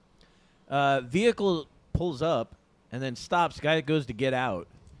 talking to him. Vehicle pulls up and then stops. Guy goes to get out,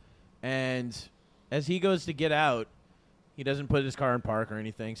 and as he goes to get out, he doesn't put his car in park or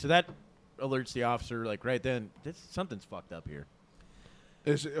anything. So that alerts the officer, like right then, something's fucked up here.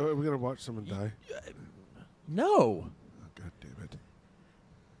 Are we gonna watch someone die? No. Oh, God damn it!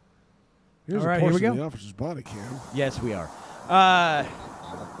 Here's All right, a here we portion of go. the officer's body cam. Yes, we are.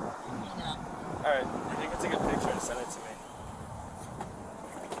 Alright, you can take a picture and send it to me.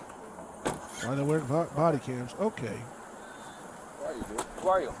 Why they wearing body cams? Okay. Who are you, dude? Who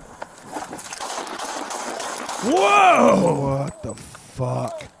are you? Whoa! What the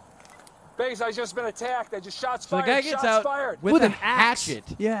fuck? Biggs, I just been attacked. I just shots So the fired. guy gets shots out fired. with a an axe. hatchet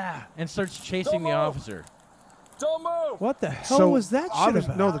Yeah. and starts chasing the Don't move. officer. Don't move. What the hell was that shit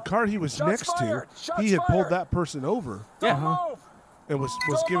about? No, the car he was Shots next fired. to, Shots he had pulled fired. that person over Don't Uh-huh. move. and was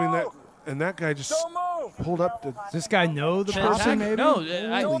Don't giving that, move. and that guy just Don't move. pulled up to. Does this guy know the To person? attack- Maybe.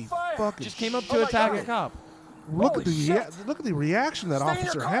 No, I Holy fire. fucking just came up Oh to my attack God. a cop. Look Holy at the shit. look at the reaction that Stay in your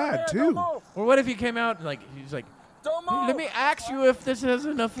officer car, had man. too. Don't move. Or what if he came out and he's like, Don't "Hey, move. let me ask you if this has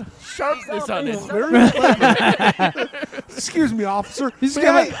enough sharpness on it. Very clever. Excuse me, officer. He's May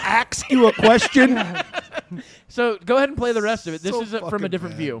got I like- ask you a question? So go ahead and play the rest of it. This So is from a fucking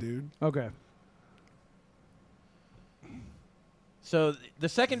different bad, view. dude. Okay. So the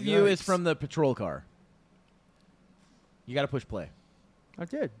second view is Yikes. from the patrol car. You got to push play. I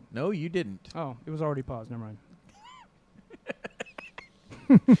did. No, you didn't. Oh, it was already paused. Never mind.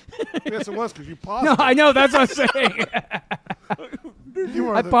 Yes, it was because you paused. No, it. I know. That's what I'm saying. You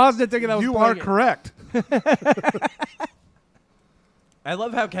are I paused it thinking I was You are playing it. correct. I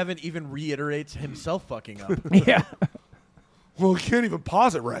love how Kevin even reiterates himself fucking up. Yeah. Well, you can't even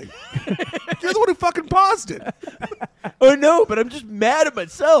pause it right. You're the one who fucking paused it. Oh no, but I'm just mad at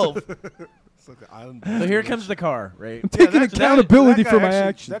myself. It's like the island. So here comes the car, right? Taking that- accountability that guy for my actually-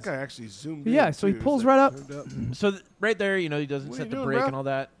 actions. That guy actually zoomed Yeah, in. so he too. pulls He's right up. turned So right there, he doesn't What set you the doing, brake bro? and all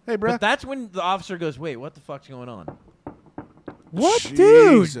that. Hey, bro. But that's when the officer goes, "Wait, what the fuck's going on?" What,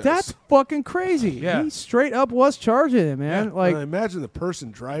 dude? Jesus. That's fucking crazy. Yeah. He straight up was charging him, man. Yeah. Like, I imagine the person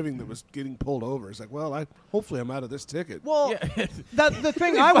driving that was getting pulled over is like, well, hopefully I'm out of this ticket. well, Yeah. the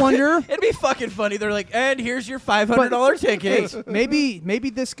thing I wonder. It'd be fucking funny. They're like, "And here's your $500 ticket." Hey, maybe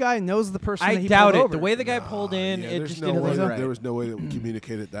this guy knows the person. I that he doubt pulled it. over. The way the guy pulled in, Yeah, it there's just no didn't way look that- right. There was no way that we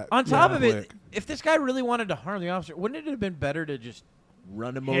communicated that. On top of it, quick. if this guy really wanted to harm the officer, wouldn't it have been better to just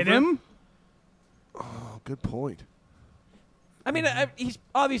run him hit over? him. Oh, good point. I mean, he's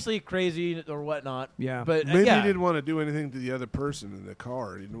obviously crazy or whatnot. Yeah. But Maybe yeah. he didn't want to do anything to the other person in the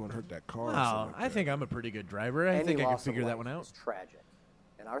car. He didn't want to hurt that car. or Wow, something like I that. think I'm a pretty good driver. I Any think I can loss of figure that life one out. is tragic,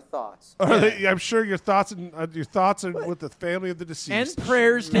 and our thoughts. I'm sure your thoughts are with the family of the deceased. And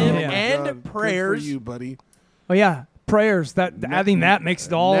prayers to Oh him, my and God. Good prayers. for you, buddy. Oh yeah, prayers. Adding that makes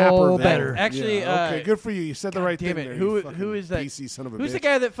it all Napper better. Val. Actually, Yeah, okay, good for you. You said the right damn thing. it. There, Who you fucking is that? PC son of a Who's the bitch.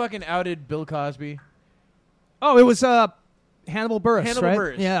 guy that fucking outed Bill Cosby? Oh, it was Hannibal Buress, Hannibal right?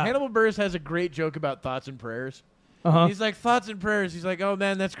 Buress. Yeah. Hannibal Buress has a great joke about thoughts and prayers. Uh-huh. He's like, thoughts and prayers. He's like, oh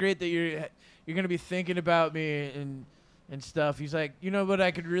man, that's great that you're gonna be thinking about me and stuff. He's like, you know what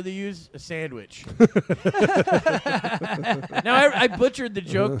I could really use? A sandwich. Now I butchered the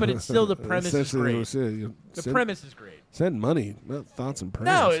joke, but it's still the premise is Essentially, great. The send, premise is great. Send money, not thoughts and prayers.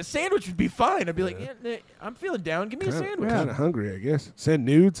 No, a sandwich would be fine. I'd be like, yeah, I'm feeling down. Give me a sandwich. Kind of hungry, I guess. Send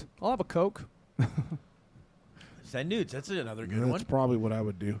nudes. I'll have a Coke. Send nudes. That's another good That's one. probably what I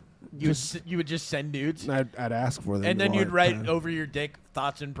would do. You would just send nudes, I'd ask for them. and then all you'd the write time. over your dick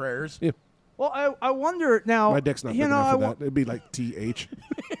thoughts and prayers. Yeah. Well, I wonder now. My dick's not you big know, enough for that. It'd be like TH.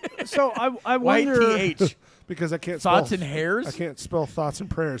 So I White wonder. th Because I can't thoughts spell, and hairs. I can't spell thoughts and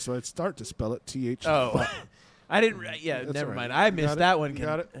prayers, so I'd start to spell it TH. Oh, I didn't. Yeah, That's never all right. mind. I You missed got it? that one. You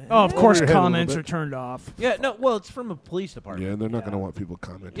got it? Oh, of Over course, your head a little comments bit. are turned off. Yeah, no. Well, it's from a police department. Yeah, and they're not going to want people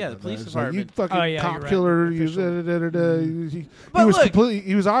commenting. Yeah, the on that. police It's like, you department. fucking Oh, yeah, cop you're right. killer. You Official. he But was look- completely.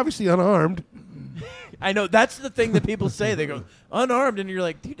 He was obviously unarmed. I know that's the thing that people say. They go unarmed, and you're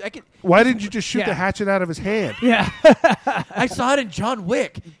like, dude, I can. Why didn't you just shoot Yeah. the hatchet out of his hand? Yeah. I saw it in John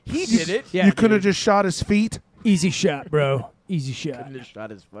Wick. He did it. Yeah, you could have dude. just shot his feet. Easy shot, bro. Easy shot. Couldn't have shot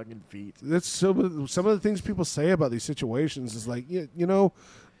his fucking feet. That's some of the things people say about these situations is like, you know,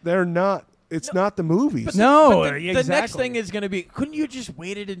 they're not. It's not the movies. No, But the next exactly. thing is going to be, couldn't you just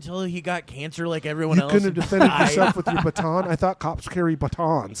waited until he got cancer like everyone You else? couldn't have and defended died? yourself with your baton. I thought cops carry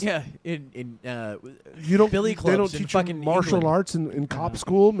batons. Yeah, in You don't. Billy They don't clubs in teach you fucking martial England. arts in cop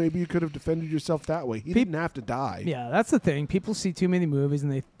school. Maybe you could have defended yourself that way. He didn't have to die. Yeah, that's the thing. People see too many movies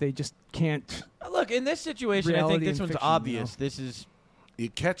and they just can't. Look, in this situation, I think Reality this and one's fiction, you obvious. This is You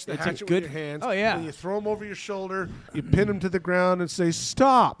catch the It's a hatchet good- with your hands. Oh, yeah. And you throw him over your shoulder. You pin him to the ground and say,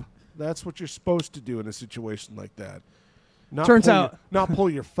 "Stop." That's what you're supposed to do in a situation like that. Not Turns pull out- not pull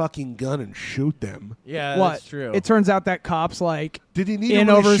your fucking gun and shoot them. yeah, what? that's true. It turns out that cop's like Did he need in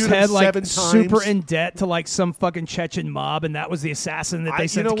to really over his shoot him head, like 7 super times? in debt to like some fucking Chechen mob, and that was the assassin that they You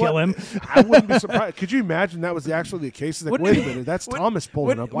sent know to kill what? him. I wouldn't be surprised. Could you imagine that was actually the case? It's like, Wouldn't wait it a be- minute, that's would- Thomas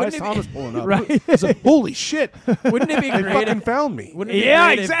pulling would- up. Why is wouldn't it be- Thomas pulling up? Right. It's like, holy shit! Wouldn't it be They great? fucking If, found me. wouldn't it be Yeah,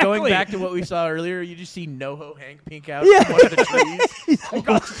 great if going exactly. back to what we saw earlier, you just see NoHo Hank peek out Yeah. from one of the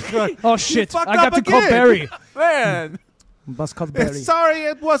trees? Oh shit! fucked I got up to call again. Barry. Man, Bus called Barry. Sorry,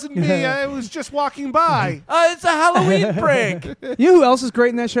 it wasn't me. I was just walking by. it's a Halloween prank. You know who else is great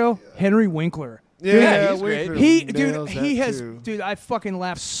in that show? Henry Winkler. Yeah, he's great. Winkler He, nails dude, that he has, too. dude. I fucking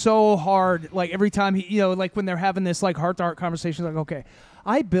laugh so hard. Like every time he, like when they're having this like heart to heart conversation. Like, okay,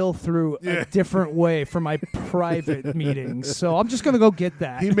 I bill through Yeah. a different way for my private meetings, so I'm just gonna go get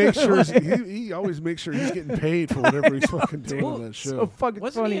that. He makes sure he always makes sure he's getting paid for whatever he's fucking doing on that show. so fucking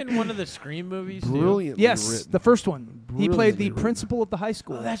Wasn't funny. he in one of the Scream movies? too? Brilliantly Yes, written. the first one. He played the Brilliantly written. principal of the high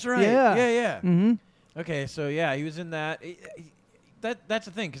school. Oh, that's right. Yeah. yeah. Mm-hmm. Okay, so yeah, he was in that. That's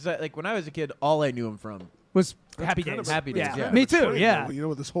the thing, because like when I was a kid, all I knew him from. Was That's Happy kind Days. of a- Happy Days, Yeah. yeah. Me It's too. funny, Yeah. You know,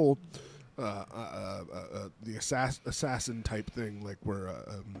 with this whole the assassin type thing, like where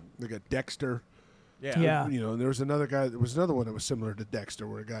they got Dexter. Yeah. You know, and there was another guy. There was another one that was similar to Dexter,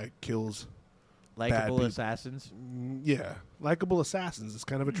 where a guy kills. Likable people. assassins. Yeah, likable assassins is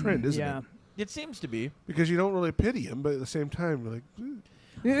kind of a trend, isn't Yeah. it? It seems to be. Because you don't really pity him, but at the same time, you're like,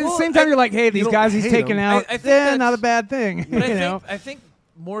 At the Well, same time, you're like, hey, these don't guys he's hate taking him. out. I think not a that's- bad thing. But you know. I think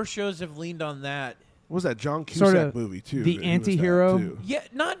more shows have leaned on that. what was that John Cusack Sort of movie too? the that he was that, anti-hero? too. Yeah,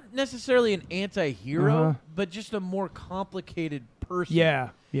 not necessarily an anti-hero, Uh-huh. but just a more complicated person. Yeah.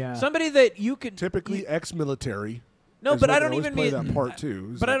 Yeah. Somebody that you could Typically ex-military. No, is but what I they don't always even play mean that part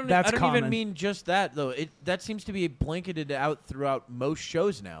too. But I don't. That's I don't common. even mean just that though. That seems to be blanketed out throughout most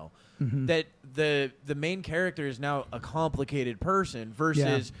shows now. Mm-hmm. That the main character is now a complicated person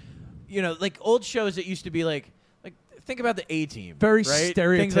versus, like old shows that used to be like think about the A-Team. Very right?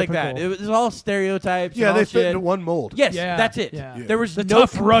 Things like that. stereotypical. It was all stereotypes. Yeah, and they all fit shit. into one mold. Yes, Yeah, that's it. yeah. There was The no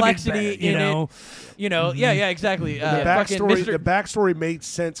tough, rugged complexity bag, you in know? it. Yeah, exactly. The Fucking backstory, Mr. the backstory made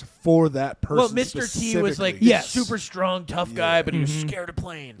sense for that person. Well, Mr. T was like this Yes. super strong, tough guy, but he was scared of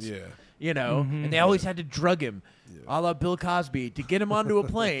planes. yeah. And they always had to drug him, a la Bill Cosby, to get him onto a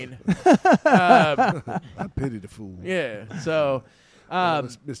plane. I pity the fool. Yeah. So,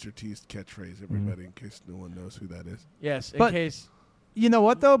 That's Mr. T's catchphrase, everybody, in case no one knows who that is. Yes, in But- case. You know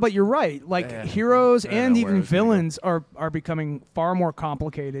what though? But you're right. Like Yeah. heroes I don't know and where I even was gonna go. villains are becoming far more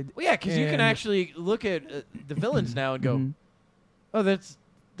complicated. Well, yeah, because you can And- actually look at the villains now and go, "Oh, that's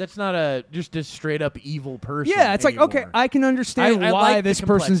not just a straight up evil person." Yeah, it's like okay, anymore. I can understand I why like the this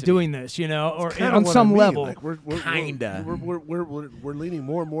person's complexity. doing this, you know, or Kinda on what some I mean. level. Like we're Kinda. we're leaning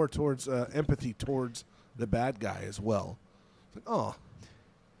more and more towards empathy towards the bad guy as well. It's like, oh,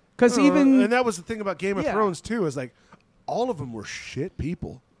 Because even and that was the thing about Game of Yeah. Thrones too, is like all of them were shit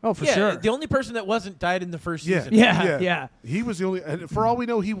people. oh for yeah, sure, the only person that wasn't died in the first season. Yeah. He was the only, and for all we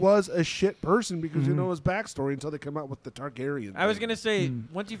know, he was a shit person because Mm-hmm. you know his backstory until they come out with the Targaryen. I was thing. gonna say, Hmm.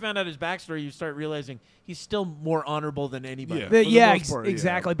 once you found out his backstory, you start realizing he's still more honorable than anybody. Yeah. The- for the yeah, most part, yeah.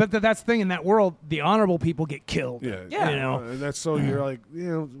 exactly. But that's the thing in that world, the honorable people get killed. Yeah, Yeah. You know. and that's so you're like,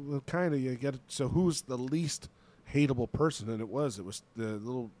 well, kind of you get it. So who's the least hateable person? And it was the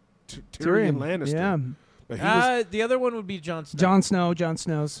little Tyrion Lannister. Yeah, But he was, The other one would be Jon Snow. Jon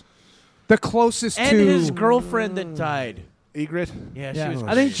Snow's the closest and to his girlfriend that died. Egret. Yeah, Yeah. she was.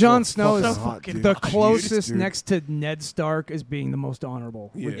 I think she's Jon so Snow fucking is hot, fucking dude. the hot, dude. closest Dude. next to Ned Stark as being the most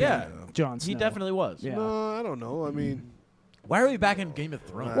honorable. would be Yeah. Jon Snow. He definitely was. Yeah. No, I don't know. I mean, Why are we back in Game of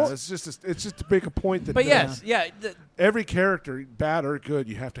Thrones? it's just to make a point that. but yes, yeah. every character, bad or good,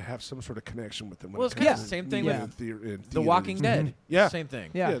 you have to have some sort of connection with them. when Well, it it's kinda comes the to same thing media with and in The theater Walking and Dead. stuff. Yeah. Same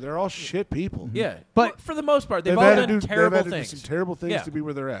thing. Yeah. Yeah, they're all shit people. Yeah. But- Well, for the most part, they've They've all had to done do terrible they've had to do things. some terrible things Yeah. to be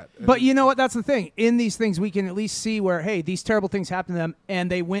where they're at. But you know what? That's the thing. In these things, we can at least see where, hey, these terrible things happened to them,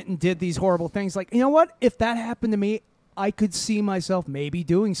 and they went and did these horrible things. Like, you know what? If that happened to me, I could see myself maybe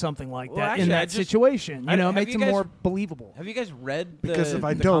doing something like Well, that actually, in I that just- situation. You know, it have makes you them guys- more believable. Have you guys read the because if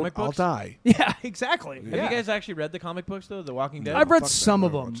I the don't, comic I'll books? die. Yeah, exactly. Have you guys actually read the comic books though, The Walking Dead? I've read Fuck that, some I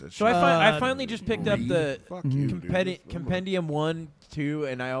of never them. watched that So I, shit. I finally just picked up the Fuck you, dude. Compendium 1, 2,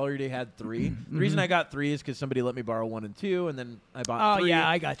 and I already had 3. The reason I got 3 is because somebody let me borrow 1 and 2, and then I bought Oh 3. yeah,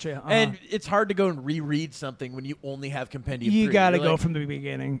 I got you. And it's hard to go and reread something when you only have Compendium 3. you got to You're go like- from the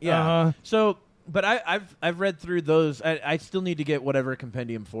beginning. Yeah. So, but I've read through those. I still need to get whatever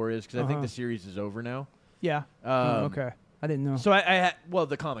Compendium 4 is because I think Uh-huh. the series is over now. Yeah. Okay. I didn't know. So I had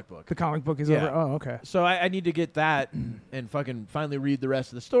the comic book. the comic book is Yeah. over. Oh, okay. So I need to get that and fucking finally read the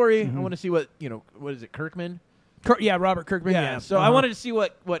rest of the story. Mm-hmm. I want to see what what is it, Kirkman? Yeah, Robert Kirkman. Yeah. So I Uh-huh. wanted to see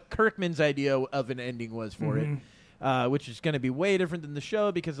what Kirkman's idea of an ending was for Mm-hmm. it, which is going to be way different than the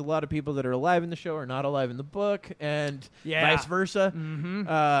show because a lot of people that are alive in the show are not alive in the book, and Yeah. vice versa.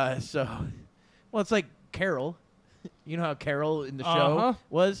 Mhm. So, well, it's like Carol. You know how Carol in the Uh-huh. show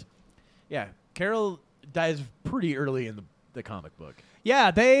was? Yeah, Carol dies pretty early in the comic book.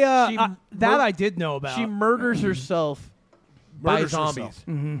 Yeah, they She that mur- I did know about. She murders herself by Murders zombies. herself.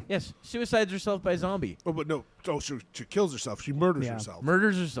 Mm-hmm. Yes, suicides herself by zombie. Oh, but no. Oh, she kills herself. She murders Yeah. herself.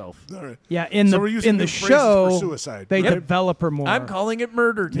 Murders herself. All right. Yeah, in So we're the using in the new phrases show, for suicide. they Yep. develop her more. I'm calling it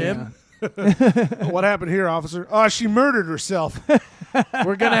murder, Tim. What happened here, officer? Oh, she murdered herself.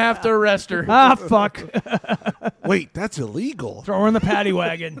 We're gonna have to arrest her. Ah, fuck! Wait, that's illegal. Throw her in the paddy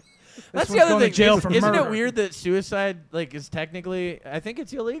wagon. That's one's the other going to thing. jail for Isn't murder. it weird that suicide is technically? I think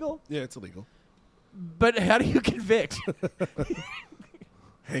it's illegal. Yeah, it's illegal. But how do you convict?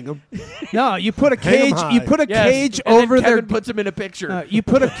 Hang them. No, you put a Hang 'em cage. high. You put a Yes, cage and then over Kevin their. puts him in a picture. You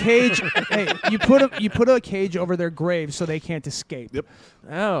put a cage. Hey, you put a cage over their grave so they can't escape. Yep.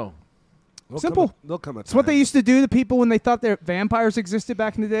 Oh, Simple. They'll come at It's what they time. used to do to people when they thought that vampires existed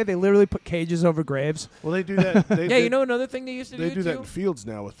back in the day. They literally put cages over graves. Well, they do that. They, yeah. they, You know another thing they used to they do that too? in fields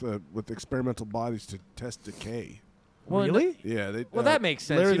now with experimental bodies to test decay. Well, Really? Yeah. They, Well, that makes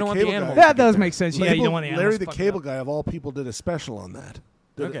sense. Larry you don't the want Cable the Guy animals. did That does that. make sense. Yeah, you don't want the Larry animals the fucked Cable up. Guy of all people did a special on that.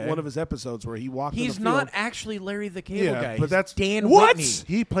 Did Okay. one of his episodes where he walked. He's in the not field. actually Larry the Cable Yeah, Guy. but He's that's Dan what Whitney.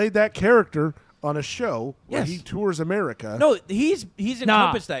 he played that character on a show where Yes. he tours America. No, he's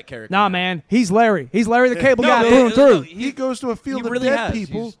encompassed that character. Nah, now. man. He's Larry. He's Larry the Cable No, Guy no, through no, and no, through. He goes to a field he of really dead has.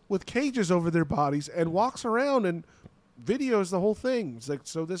 people He's- with cages over their bodies and walks around and videos the whole thing. It's like,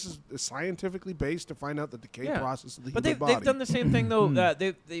 so this is scientifically based to find out the decay process of the But human they've body. done the same thing though.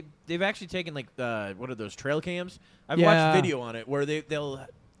 They've actually taken like what are those trail cams? I've Yeah. watched video on it where they'll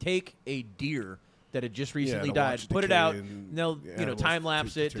take a deer that had just recently to died, watch put it decay out, and and they'll the time animals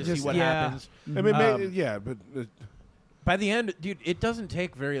lapse it to see deteriorate. what Yeah. happens. I mean, Um, yeah, but By the end, dude, it doesn't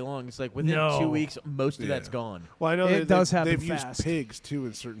take very long. It's like within No. 2 weeks, most of Yeah. that's gone. well, I know It does happen they've fast. used pigs too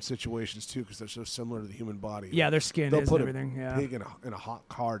in certain situations too because they're so similar to the human body. Yeah, their skin They'll is put and everything. a Yeah. pig in a hot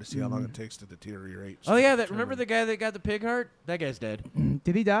car to see how long it takes to deteriorate. Oh yeah, remember the guy that got the pig heart? That guy's dead.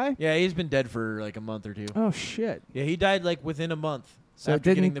 Did he die? Yeah, he's been dead for like a month or two. Oh shit! Yeah, he died like within a month So it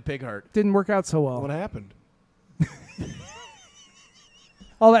after getting didn't- the pig heart. Didn't work out so well. What happened?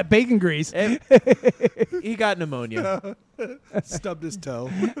 All that bacon grease. He got pneumonia. Stubbed his toe.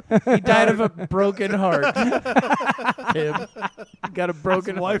 He died of a broken heart. Tim. He got a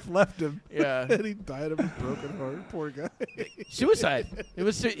broken His heart. wife left him. Yeah. And he died of a broken heart. Poor guy. Suicide. It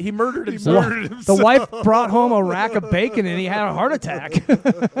was. He murdered himself. The wife brought home a rack of bacon and he had a heart attack.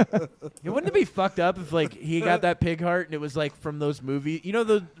 Wouldn't it be fucked up if like he got that pig heart and it was like from those movies? You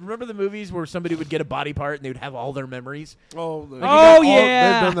know, remember the movies where somebody would get a body part and they would have all their memories? Oh, They've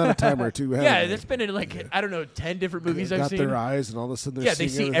yeah. done that a time or two. haven't Yeah, they? that's been in like I don't know 10 different movies I've got seen. their eyes, and all of a sudden Yeah, they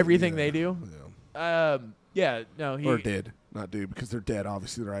see everything they do. Yeah. Yeah, no, he Or did not do because they're dead.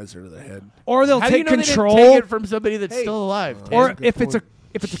 Obviously, their eyes are to the head. Or they'll How do you take know they didn't control. take it from somebody that's still alive? Tim? Or That's a good if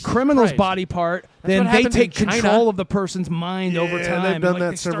it's a point. criminal's Christ. body part, That's then what they happens take in China. control of the person's mind over Yeah, time. they've and, done like, that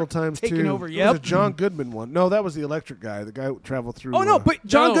they several start times taking too. over. It Yep. was a John Goodman one. No, that was the electric guy. The guy who traveled through. Oh no, but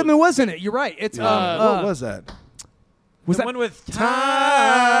John No. Goodman was in it. You're right. It's what was that? was the that one with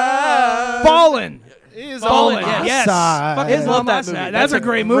Fallen? Is Fallen. on my Yes. side. Fucking Is love on that my movie. side. That's a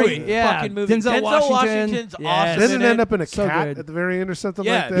great movie. Yeah. fucking movie. Denzel Washington's Yes. awesome. Didn't it end up in a So cat good. at the very end or something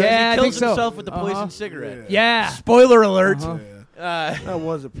Yeah, like that? Yeah, I he kills think so. himself with the poison Uh-huh. cigarette. Yeah. Spoiler alert. Uh-huh. That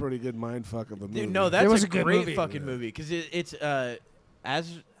was a pretty good mind fuck of a movie. Dude, no, that's It was a a good great movie. fucking movie because it's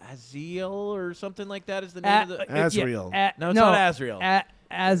Aziel or something like that is the name of the. Azrael. No, it's not Azrael.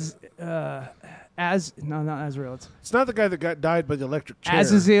 No, not Azrael. It's not the guy that died by the electric chair.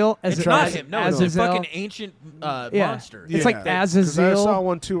 Azazel. It's not him. No, it's a Azazel. fucking ancient Yeah. monster. It's like 'Cause I Azazel. saw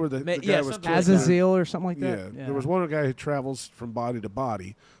one too where the guy yeah, was something killed. like that. Azazel or something like Yeah. that. There was one guy who travels from body to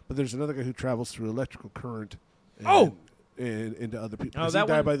body, but there's another guy who travels through electrical current. And into other people. Oh, 'Cause that he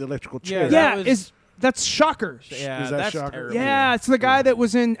died one- by the electrical Yeah, chair. that Yeah, was- that's Shocker. Yeah, Is that that's Shocker? terrible. Yeah, it's the guy that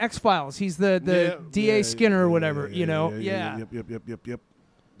was in X Files. He's the Yeah, D.A. yeah, Skinner or yeah, whatever. yeah, You know. yeah, Yeah.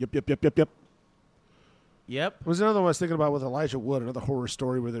 Yep. Yep. There was another one I was thinking about with Elijah Wood, another horror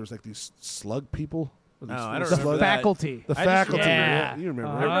story where there was like these slug people. Oh, I The don't remember that. faculty. The I just faculty. remember- Yeah. You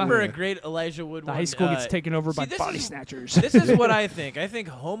remember? I it. remember Yeah. a great Elijah Wood The one. high school gets taken over by this body is- snatchers. This is what I think. I think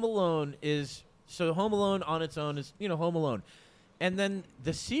Home Alone is so. Home Alone on its own is Home Alone, and then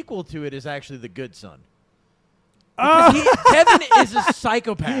the sequel to it is actually The Good Son. Kevin is a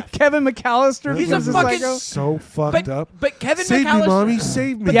psychopath. Kevin McAllister. He's was a fucking psycho. So fucked up. But Kevin Save McAllister, me, mommy,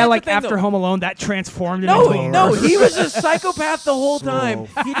 save me. But Yeah, that's like the thing, after though. Home Alone, that transformed him into a No, horse. he was a psychopath the whole time.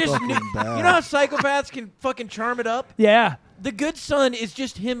 So He just fucking knew. bad. You know how psychopaths can fucking charm it up? Yeah. The Good Son is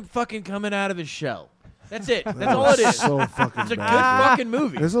just him fucking coming out of his shell. That's it. That's all it is. So fucking It's a good bad. fucking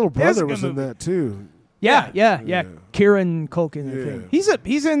movie. His little It's a brother good was in movie. that too. Yeah. Yeah. Kieran Culkin, I Yeah. think.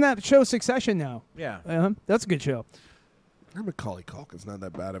 He's in that show Succession now. Yeah. That's a good show. Macaulay Culkin's not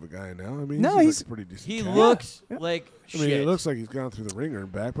that bad of a guy now. I mean, No, he's he's- like a pretty decent. He cat. looks Yeah. like I mean, shit. he looks like he's gone through the ringer and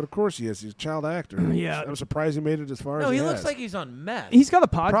back, but of course he is. He's a child actor. Yeah. I'm surprised he made it as far as no, he he looks has. like he's on meth. He's got a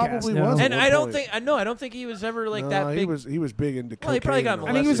podcast Probably now. was. and at I one don't point. think I don't think he was ever like No, that big. he was big into cocaine. well, he probably got and all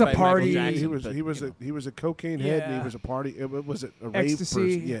I think he was molested a by Michael party- Jackson, He was but, he was you know. he was a cocaine head and Yeah. he was a party. Was it a rave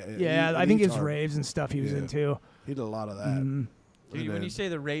Ecstasy. person? Yeah, I think it's raves and stuff he was Yeah. into. He did a lot of that. Mm. Dude, And when then- you say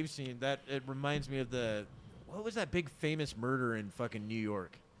the rave scene, it reminds me of what was that big famous murder in fucking New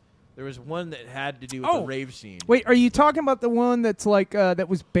York? There was one that had to do with Oh. the rave scene. Wait, are you talking about the one that's like that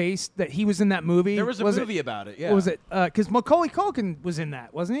was based that he was in that movie? There was a movie It, about it. Yeah. what was it? Because Macaulay Culkin was in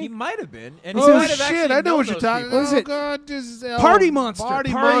that, wasn't He he? might have been. And Oh he might have shit! actually I know known what you're those talking. people. What is Oh it? god, just Party Monster.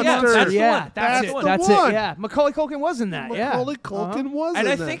 Party Party Monster. That's the yeah, one. that's That's it. the That's one. it. Yeah, Macaulay Culkin was in that. Yeah, Macaulay Culkin was. And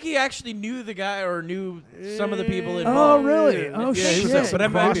in I that. think he actually knew the guy or knew some of the people Oh, involved. really? Oh, Yeah, he was shit. a- but I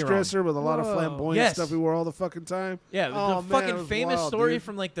might be wrong. cross-dresser with a lot of Whoa. flamboyant Yes. stuff he wore all the fucking time. Yeah, Oh, the man, it fucking was famous wild, story dude.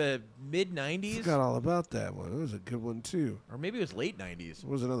 from like the mid-90s. Forgot all about that one. It was a good one too. Or maybe it was late 90s.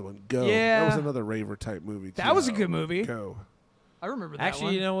 What was another one? Go. Yeah. That was another raver type movie. That too. was a good movie. Go. I remember that Actually,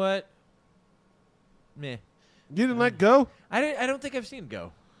 one. you know what? Meh. You didn't like Go? I don't think I've seen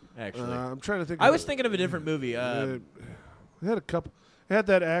Go, actually. I'm trying to think. I of was it. thinking of a different movie. It had a couple. It had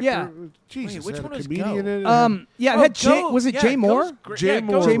that actor. Yeah. Jesus, Wait, which it had one a was comedian Go? in it. Yeah, it Oh, had Jay, Go- was it yeah, Jay Moore? Go's great. Jay Yeah,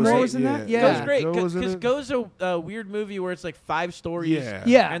 Moore Go's Jay was Moore great. was in that? yeah. Yeah. Go's great Go was in because it. Go's a weird movie where it's like 5 stories. Yeah.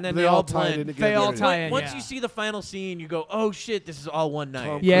 Yeah. And then They they, all all tied blend. in together. They all Yeah. tie in. Once yeah. you see the final scene, you go, "Oh shit, this is all one night."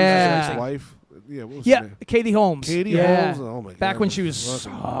 Tom Yeah. Cruise's ex-wife. Yeah. What was her Yeah, name? Katie Holmes. Katie yeah. Holmes. Oh my god. Back when she was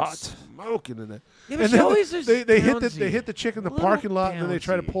fucking hot. smoking in that. Yeah, but And she then always is they hit downsy. the chick in the Little parking lot, and then they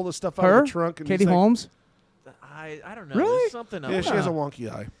try to downsy. pull the stuff out Her? of the trunk. And Katie he's like, Holmes? I don't know. Really? There's something else. Yeah, she has a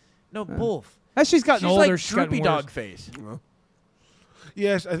wonky eye. No, both. As she's gotten She's older, like she's gotten droopy worse. dog face.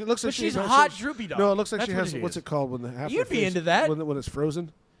 Yes, it looks like But she she's has- hot droopy dog. No, it looks like That's she what has. it What's is. it called when the half You'd her be face- into that. when it's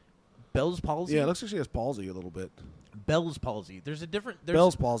frozen? Bell's palsy. Yeah, it looks like she has palsy a little bit. Bell's palsy. There's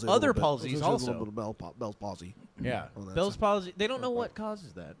Bell's palsy. a Other little bit. palsies There's also. a little bit of Bell's palsy. Yeah. on that Bell's side. palsy. They don't know what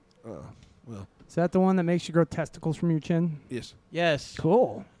causes that. Well, Is that the one that makes you grow testicles from your chin? yes. Yes.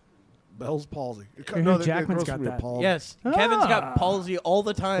 Cool. Bell's palsy. Hugh No, Jackman's grows got from your that. palm. Yes. Kevin's Ah. got palsy all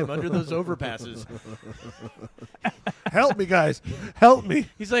the time under those overpasses. Help me, guys. Help me.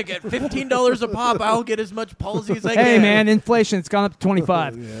 He's like, at $15 a pop, I'll get as much palsy as I Hey, can. man, inflation. It's gone up to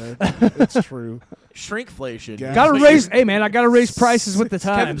 25. Yeah, it's true. Shrinkflation. Gas- Gotta But raise. Hey, man, I gotta raise prices with the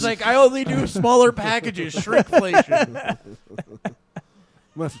Kevin's times. like, I only do smaller packages. Shrinkflation. I'm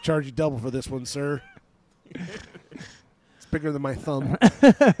gonna have to charge you double for this one, sir. It's bigger than my thumb.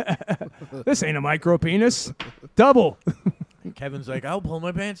 This ain't a micro penis. Double. Kevin's like, I'll pull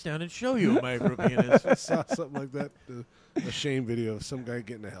my pants down and show you a micro penis. I saw something like that. A shame video of some guy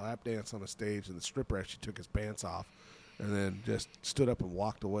getting a lap dance on a stage, and the stripper actually took his pants off, and then just stood up and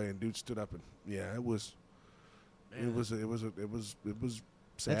walked away. And dude stood up and it was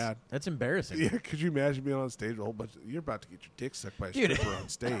sad. That's embarrassing. Yeah, could you imagine being on stage with a whole bunch? You're about to get your dick sucked by a Dude. stripper on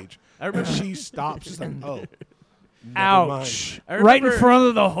stage. I remember She stops. She's like, "Oh, never Ouch. I Right in remember- front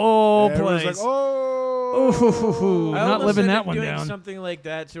of the whole mind." Everyone's place. like, "Oh, Ooh, I not almost living ended that up one doing down. something like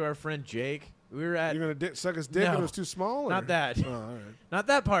that to our friend Jake. We were at you're gonna suck his dick No. and it was too small." Or? not that, Oh, all right. not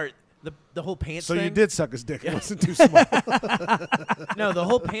that part. The whole pants. So thing. you did suck his dick. It wasn't too small. No, the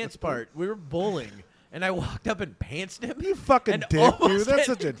whole pants part. We were bowling, and I walked up and pantsed him. You fucking And dick, dude. almost That's hit-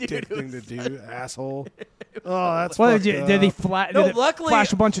 such a dude, dick it thing to was do, asshole. Oh, that's What fucked did he up. flat? No, did it luckily,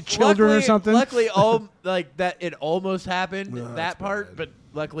 flash a bunch of children or luckily- something? Luckily, all like that, it almost happened No, that that's part, bad. but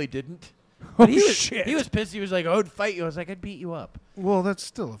luckily didn't. Oh, But he was, shit. He was pissed. He was like, "I would fight you." I was like, "I'd beat you up." Well, that's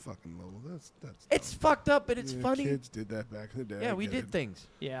still a fucking low. That's It's fucked up, but it's yeah, funny. Kids did that back in the day. Yeah, I we get did it. things.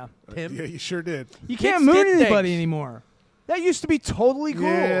 Yeah. Tim. Yeah, you sure did. You Kids can't moon did anybody things. anymore. That used to be totally cool.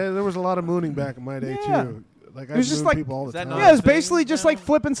 Yeah, there was a lot of mooning back in my day Yeah. too. Like I was just mooned like- people all Is the that time. Yeah, it was thing basically just now? like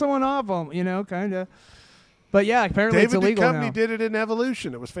flipping someone off, kind of. But yeah, apparently it's David illegal Duchovny now. did it in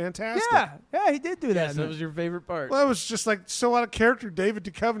Evolution. It was fantastic. Yeah, he did do that. Yes, that was your favorite part. Well, it was just like so out of character. David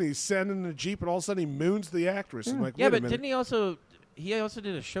Duchovny is standing in a Jeep, and all of a sudden he moons the actress. I'm like, yeah, wait a but minute. didn't he also? He also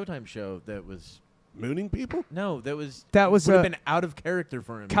did a Showtime show that was mooning people? that was a would have been out of character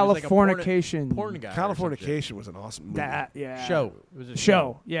for him. He was like a Californication. porn guy. or some shit. Californication was an awesome movie. That yeah. show. It was a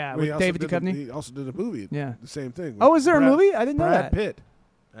Show. Yeah, Well, he with also David did Duchovny. He also did a movie. Yeah. The same thing. Oh, is there a Brad- movie? I didn't know Brad that. Pitt.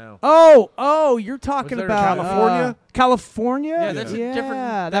 Oh. Oh, you're talking there a about California? California? Yeah, that's a different.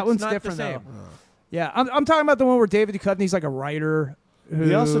 that That's one's not different the though. same. Yeah, I'm talking about the one where David Duchovny's like a writer who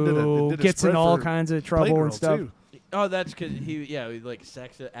He also did a gets in spread all for kinds of trouble Playgirl, and stuff. too. Oh, that's because he was like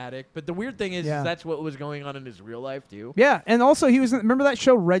sex addict. But the weird thing is, Yeah. that's what was going on in his real life too. Yeah, and also he was. Remember that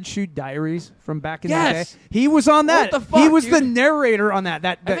show Red Shoe Diaries from back in Yes. the day? He was on that. What the he fuck, was the dude? narrator on that.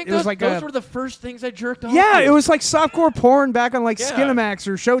 That I think it was those, like those a. were the first things I jerked off. Yeah, to. it was like softcore porn back on like Yeah. Skinamax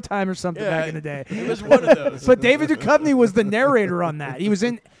or Showtime or something Yeah, back in the day. It was one of those. But David Duchovny was the narrator on that. He was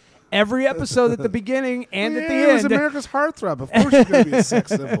in every episode at the beginning and at the It was end. America's heartthrob. Of course, he's going to be a sex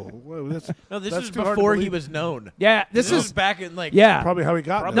symbol. Whoa, no, this that's was too hard to before he believe. was known. Yeah, This this was is back in like yeah. Probably how he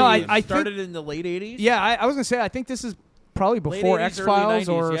got Probably No, there. I think- started in the late '80s. Yeah, I was gonna say I think this is probably Late before 80s, X Files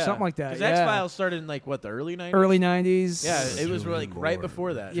early 90s, or yeah. something like that. Because Yeah. X Files started in like what the early '90s. Early '90s. Yeah, it was Julie like right Moore.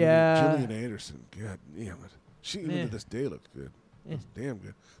 before that. Yeah. Gillian Anderson. God damn it. She even Eh. to this day looked good. Eh. Damn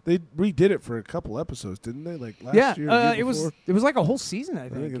good. They redid it for a couple episodes, didn't they? Like last Yeah, year. or the year it was before? like a whole season. I I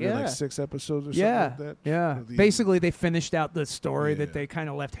think. think it did Yeah. like 6 episodes or Yeah, something like that. yeah. Of the- Basically, they finished out the story that Yeah. they kind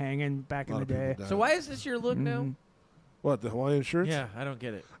of left hanging back a in lot the of people day. died. So why is this your look now? Mhm. What, the Hawaiian shirts? Yeah, I don't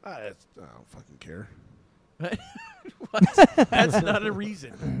get it. I don't fucking care. What? That's not a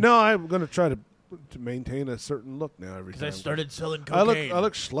reason. No, I'm going to try to maintain a certain look now every Because time. I started selling I cocaine.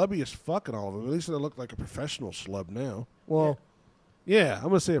 look schlubby as fuck in all of them. At least I look like a professional schlub now. Well, yeah, I'm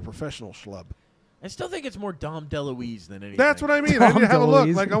going to say a professional schlub. I still think it's more Dom DeLuise than anything. That's what I mean. I Tom need to have a look.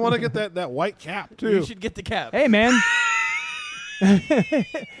 DeLuise. Like I want to get that white cap too. You should get the cap. Hey man.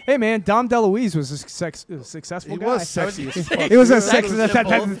 Hey man, Dom DeLuise was a successful He guy. was sexy as fuck. He was a dude. sex- That was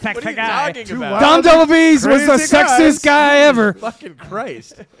Simple. sex- What are you guy. talking Too about? wild. Dom DeLuise was the Crazy guys. sexiest guy ever. Fucking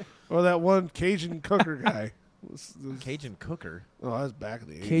Christ. Or that one Cajun cooker guy. Cajun cooker. Oh, that was back in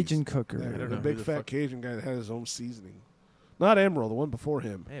the 80s. Cajun cooker. Yeah, I don't the know big who the fat fuck- Cajun guy that had his own seasoning. Not Emerald, the one before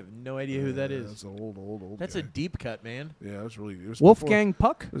him. I have no idea who that Yeah, is. That's an old That's guy. a deep cut, man. Yeah, it was really. It was Wolfgang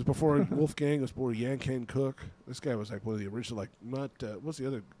Puck. Before, it was before Wolfgang. It was before Yankan Cook. This guy was like one of the original. Like not what's the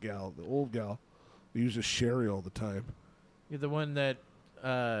other gal? The old gal who uses sherry all the time. You're the one that.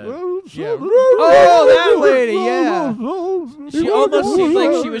 yeah. Oh, that lady, yeah. She almost seemed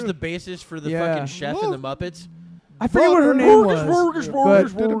like she was the basis for the Yeah. fucking chef and the Muppets. I forget what her name was.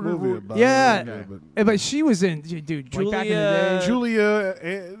 But did a movie about Yeah. it. But she was in, dude, like back in the day. Julia.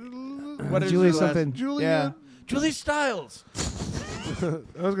 What is Julia her last- something. Julia. Julie Stiles.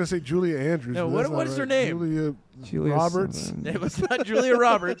 I was gonna say Julia Andrews. No, but what- that's not what is her right. name? Julia Roberts. something. It was not Julia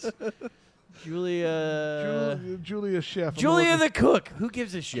Roberts. Julia. Julia Chef. Julia the cook. Who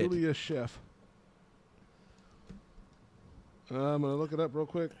gives a shit? Julia Chef. I'm gonna look it up real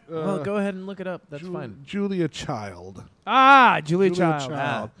quick. Well, go ahead and look it up. That's fine. Julia Child. Julia Julia Child. Child.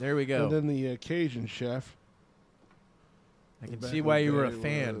 Ah, there we go. And then the Cajun Chef. I can Back see in why the you were a day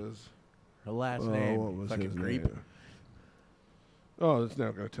fan. was- Her last what name. was Fucking his creep. name? Oh, it's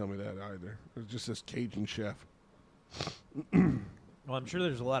not going to tell me that either. It just says Cajun Chef. Well, I'm sure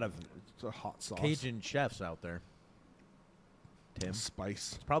there's a lot of It's a hot sauce. Cajun chefs out there. Tim,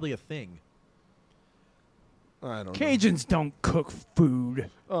 Spice. it's probably a thing. I don't know. Cajuns don't cook food.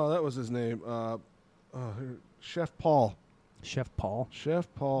 Oh, that was his name. Here, Chef Paul. Chef Paul. Chef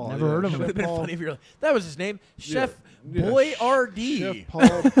Paul. Never heard of Chef him. Would have been Paul. funny if you're like, that was his name, Chef Yeah, Boy Ch- RD. Chef Paul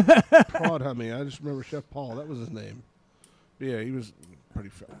Prodhummy. I just remember Chef Paul. That was his name. Yeah, he was pretty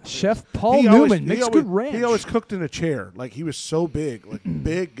fat. Chef Paul He Newman always- makes he good always- ranch. He always cooked in a chair. Like, he was so big, like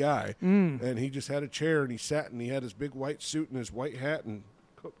big guy. And he just had a chair, and he sat, and he had his big white suit and his white hat and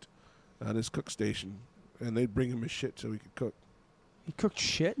cooked at his cook station. And they'd bring him his shit so he could cook. He cooked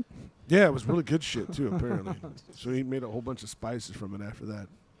shit. Yeah, it was really good shit, too, apparently. So he made a whole bunch of spices from it after that.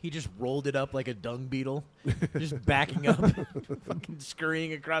 He just rolled it up like a dung beetle, just backing up, fucking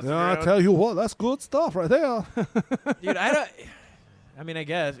scurrying across the Yeah, I ground. tell you what, that's good stuff right there. Dude, I mean, I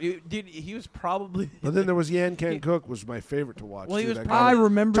guess. Dude, he was probably. But then there was Yan Can Cook, was my favorite to watch. Well, he too. was That probably- I guy-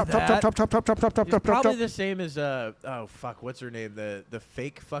 remember chop, that. chop, chop, chop, chop, chop, chop, chop, He's chop, probably chop. the same as oh fuck, what's her name? The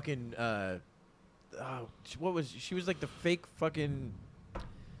fake fucking she was like the fake fucking.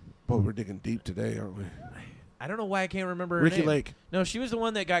 Boy, we're digging deep today, aren't we? I don't know why I can't remember her Ricky name. Lake. No, she was the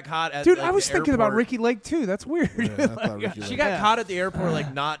one that got caught at. Dude, like, I was the thinking about airport. Ricky Lake too. That's weird. Yeah, I thought Ricky She Lake. got Yeah. caught at the airport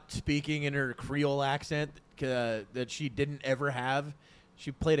like not speaking in her Creole accent that she didn't ever have.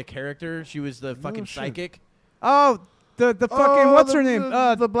 She played a character. She was the fucking shit. psychic. Oh, the fucking what's her name?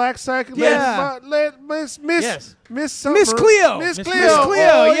 The black psychic. yeah. Miss Yes. Miss Summer. Miss Cleo. Miss Miss Cleo. Cleo.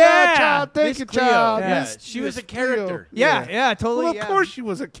 Oh, Yeah. child. Thank Miss you, Cleo. child. Yeah. Miss- She was Miss a character. Cleo. yeah, totally. Well, of yeah. course she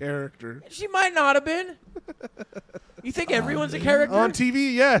was a character. She might not have been. You think everyone's a character? On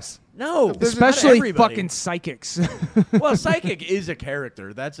TV, yes. No, There's not Especially everybody. fucking psychics. Well, psychic is a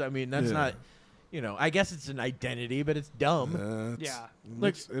character. That's Yeah. not. I guess it's an identity, but it's dumb. Yeah.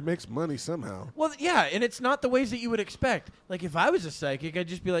 It makes money somehow. Well, yeah, and it's not the ways that you would expect. Like, if I was a psychic, I'd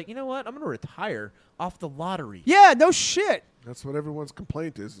just be like, you know what? I'm going to retire off the lottery. Yeah, no shit. That's what everyone's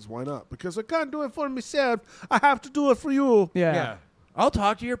complaint is why not? Because I can't do it for myself. I have to do it for you. Yeah. I'll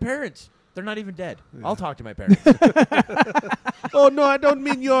talk to your parents. They're not even dead. I'll talk to my parents. Oh, no, I don't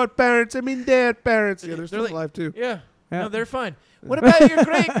mean your parents. I mean their parents. Yeah, they're still like- alive, too. Yeah. Yeah. No, they're fine. What about your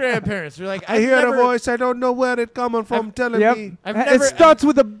great-grandparents? They're like, I I've hear never, a voice. I don't know where it coming from telling Yep. me. I've It never- starts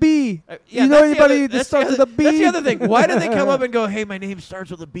with a B. Yeah, you know that's the anybody other- that that's starts the with a other- B? That's the other thing. Why do they come up and go, hey, my name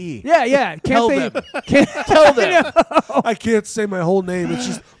starts with a B? Yeah, yeah. Can't Tell they? them. Can't, Tell them. I can't say my whole name. It's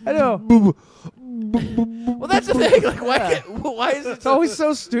just. I know. Well, that's the thing. Like, why is it It's always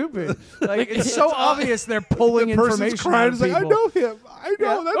so stupid. Like it's so obvious they're pulling The person's information. crying. out It's of like, I people. know him. I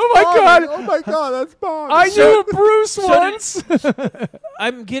know. Yeah. That's Oh my Bonnie. God. Oh my God, that's Bonnie. I knew a Bruce once.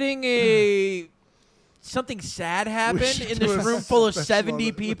 I'm getting something sad happened should in do this a room full of special 70 on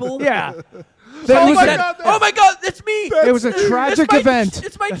it. people. Yeah. Oh There was my, a- God, oh my God, that's me. It was a tragic It's my- event.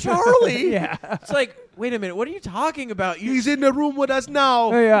 It's my Charlie. Yeah. It's like, wait a minute, what are you talking about? He's in the room with us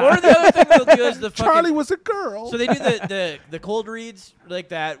now. Yeah. Or the other thing they'll do is the fucking. Charlie was a girl. So they do the cold reads like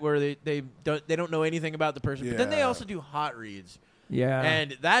that, where they don't know anything about the person, but then they Yeah. also do hot reads, Yeah.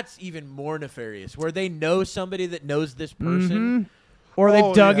 and that's even more nefarious, where they know somebody that knows this person. Or they've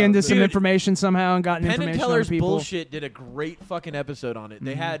Oh, dug yeah. into some Dude, information somehow and gotten Penn and information on Teller's people. bullshit did a great fucking episode on it.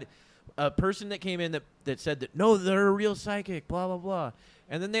 They had a person that came in that said that no, they're a real psychic, blah blah blah,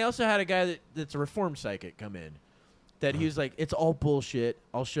 and then they also had a guy that's a reformed psychic come in. That he was like, it's all bullshit.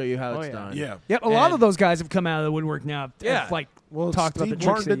 I'll show you how Oh, it's yeah. done. Yeah. Yep, a lot And- of those guys have come out of the woodwork now. Yeah. Have, like Well, talked Steve about the tricks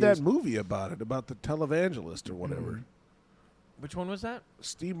Martin they did that use. movie about it, about the televangelist or whatever. Which one was that?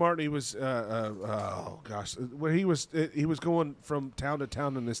 Steve Martin, he was, oh gosh, where he was going from town to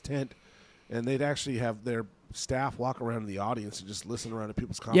town in his tent, and they'd actually have their staff walk around in the audience and just listen around to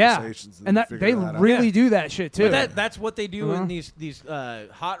people's Yeah, conversations. and that figure they that out. really do that shit too. But that's what they do Uh-huh. in these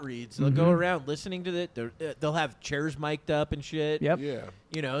hot reads. They'll go around listening to it. They'll have chairs mic'd up and shit. Yep. Yeah.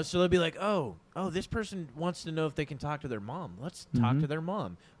 You know, so they'll be like, oh, this person wants to know if they can talk to their mom. Let's talk to their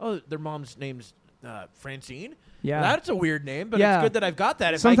mom. Oh, their mom's name's Francine. Yeah. That's a weird name, but Yeah. it's good that I've got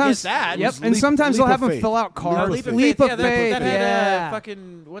that. If Sometimes, I get that, yep, Leap- and sometimes they'll Leap have of them Faith. fill out cards. Leap of Leap of yeah, Faith. that had Yeah.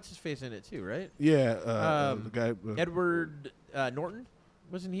 fucking what's his face in it too, right? Yeah, Um, the guy. Edward Norton,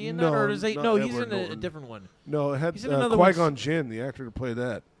 wasn't he in No, that, or is he? not No, he's Edward in a Norton. different one. No, it had he's in another one. Qui-Gon Jinn, the actor who played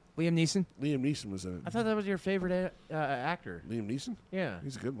that. Liam Neeson. Liam Neeson was in it. I thought that was your favorite actor. Liam Neeson? Yeah,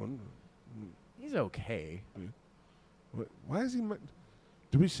 He's a good one. he's okay. What, why is he?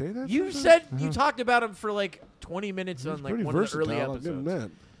 Did we say that? You sometime? said you talked about him for like 20 minutes He's on like pretty one of the early versatile, I'll give him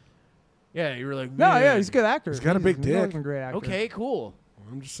episodes. that. Yeah, you were like, No, "Man." yeah, he's a good actor. He's got a big He's dick. a fucking great actor. Okay, cool.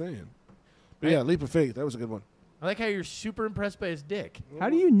 I'm just saying. But I- yeah, Leap of Faith. That was a good one. I like how you're super impressed by his dick. How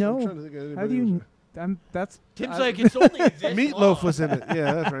do you I'm know? trying to think of How do anybody you? That's Tim's I- like, it's only this Meatloaf long. was in it.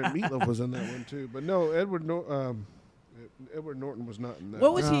 Yeah, that's right. Meatloaf was in that one too. But no, Edward Norton was not in that.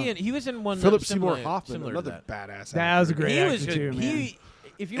 What was one. he in? He was in one. Philip similar, Seymour Hoffman, similar to another that. badass. That was a actor. great He actor was too, man. he.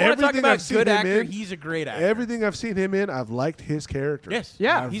 If you want to talk Everything about I've seen good him actor, in- he's a great actor. Everything I've seen him in, I've liked his character. Yes.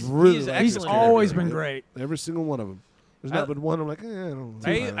 Yeah. I've He's really he's liked He's his excellent. in always everything. been great. Every single one of them. There's I- not been one I'm like, I don't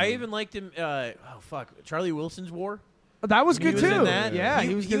know. I even liked him. Oh fuck, Charlie Wilson's War. That was He good was too. in that. Yeah,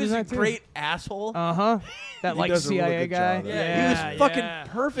 he was good in a that too. great asshole. Uh-huh. That He like does a really CIA good guy. job, yeah, he was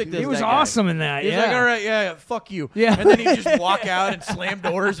fucking perfect. He as was that guy. awesome in that. He's yeah. like, all right, yeah, fuck you. Yeah. And then he just walk out and slam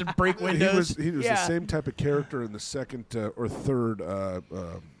doors and break He windows. was Yeah. the same type of character in the second or third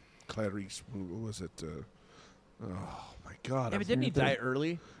Clarice. What was it? Oh my God! Yeah, but didn't he die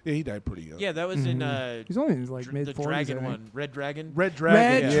early? Yeah, he died pretty young. Yeah, that was in He's only in like mid the 40s. Dragon one, Red Dragon. Red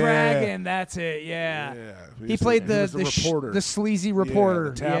Dragon. Red yeah. Dragon. That's it. Yeah. He was played he was the reporter. the sleazy reporter.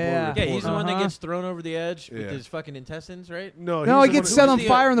 the tabloid yeah. reporter. Yeah, he's the one that Uh-huh. gets thrown over the edge with Yeah. his fucking intestines, right? No, No, he's he the gets one set who- on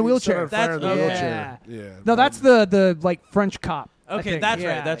fire in the he gets set wheelchair. on fire in the That's- wheelchair. Yeah. No, that's the like French cop. I Okay, think. that's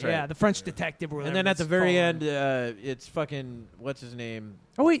Yeah, right, that's right. Yeah, the French detective. Or And whatever then at the it's very called. end, it's fucking what's his name?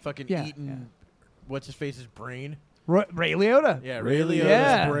 Oh wait, Fucking yeah, eating what's his face's brain? Ray Liotta. Yeah, Ray Ray Liotta's Liotta's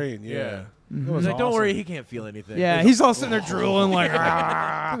Yeah. brain. Yeah. Yeah. That He's was like, don't awesome. worry, he can't feel anything. Yeah, he's all sitting there drooling like.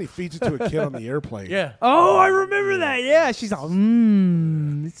 "Ah." And he feeds it to a kid on the airplane. Yeah. Oh, I remember that. Yeah, she's all,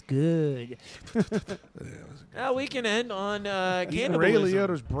 it's good. Now we can end on Eating Ray cannibalism.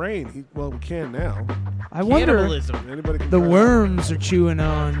 Liotta's brain. Well, we can now. I wonder. Cannibalism. Anybody can The try it. worms are chewing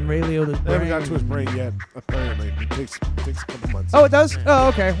on Ray Liotta's They haven't brain. got to his brain yet. Apparently, it takes a couple months. Oh, it does? Oh,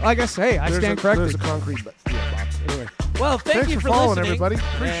 okay. I guess, hey, I There's stand a, corrected. There's a concrete box. Anyway, Well, thank thanks you for following, listening, everybody.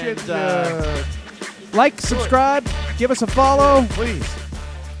 Appreciate and, Like, subscribe, give us a follow. Please,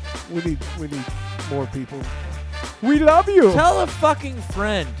 we need more people. We love you. Tell a fucking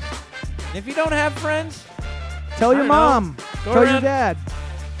friend. And if you don't have friends, Tell your I don't know. mom. Go Tell your around- dad.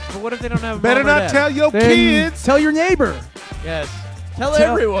 but what if they don't have a Better mom or not dad? tell your Then kids. Tell your neighbor. Yes. Tell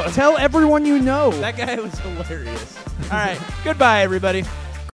everyone. Tell everyone you know. That guy was hilarious. All right. Goodbye, everybody.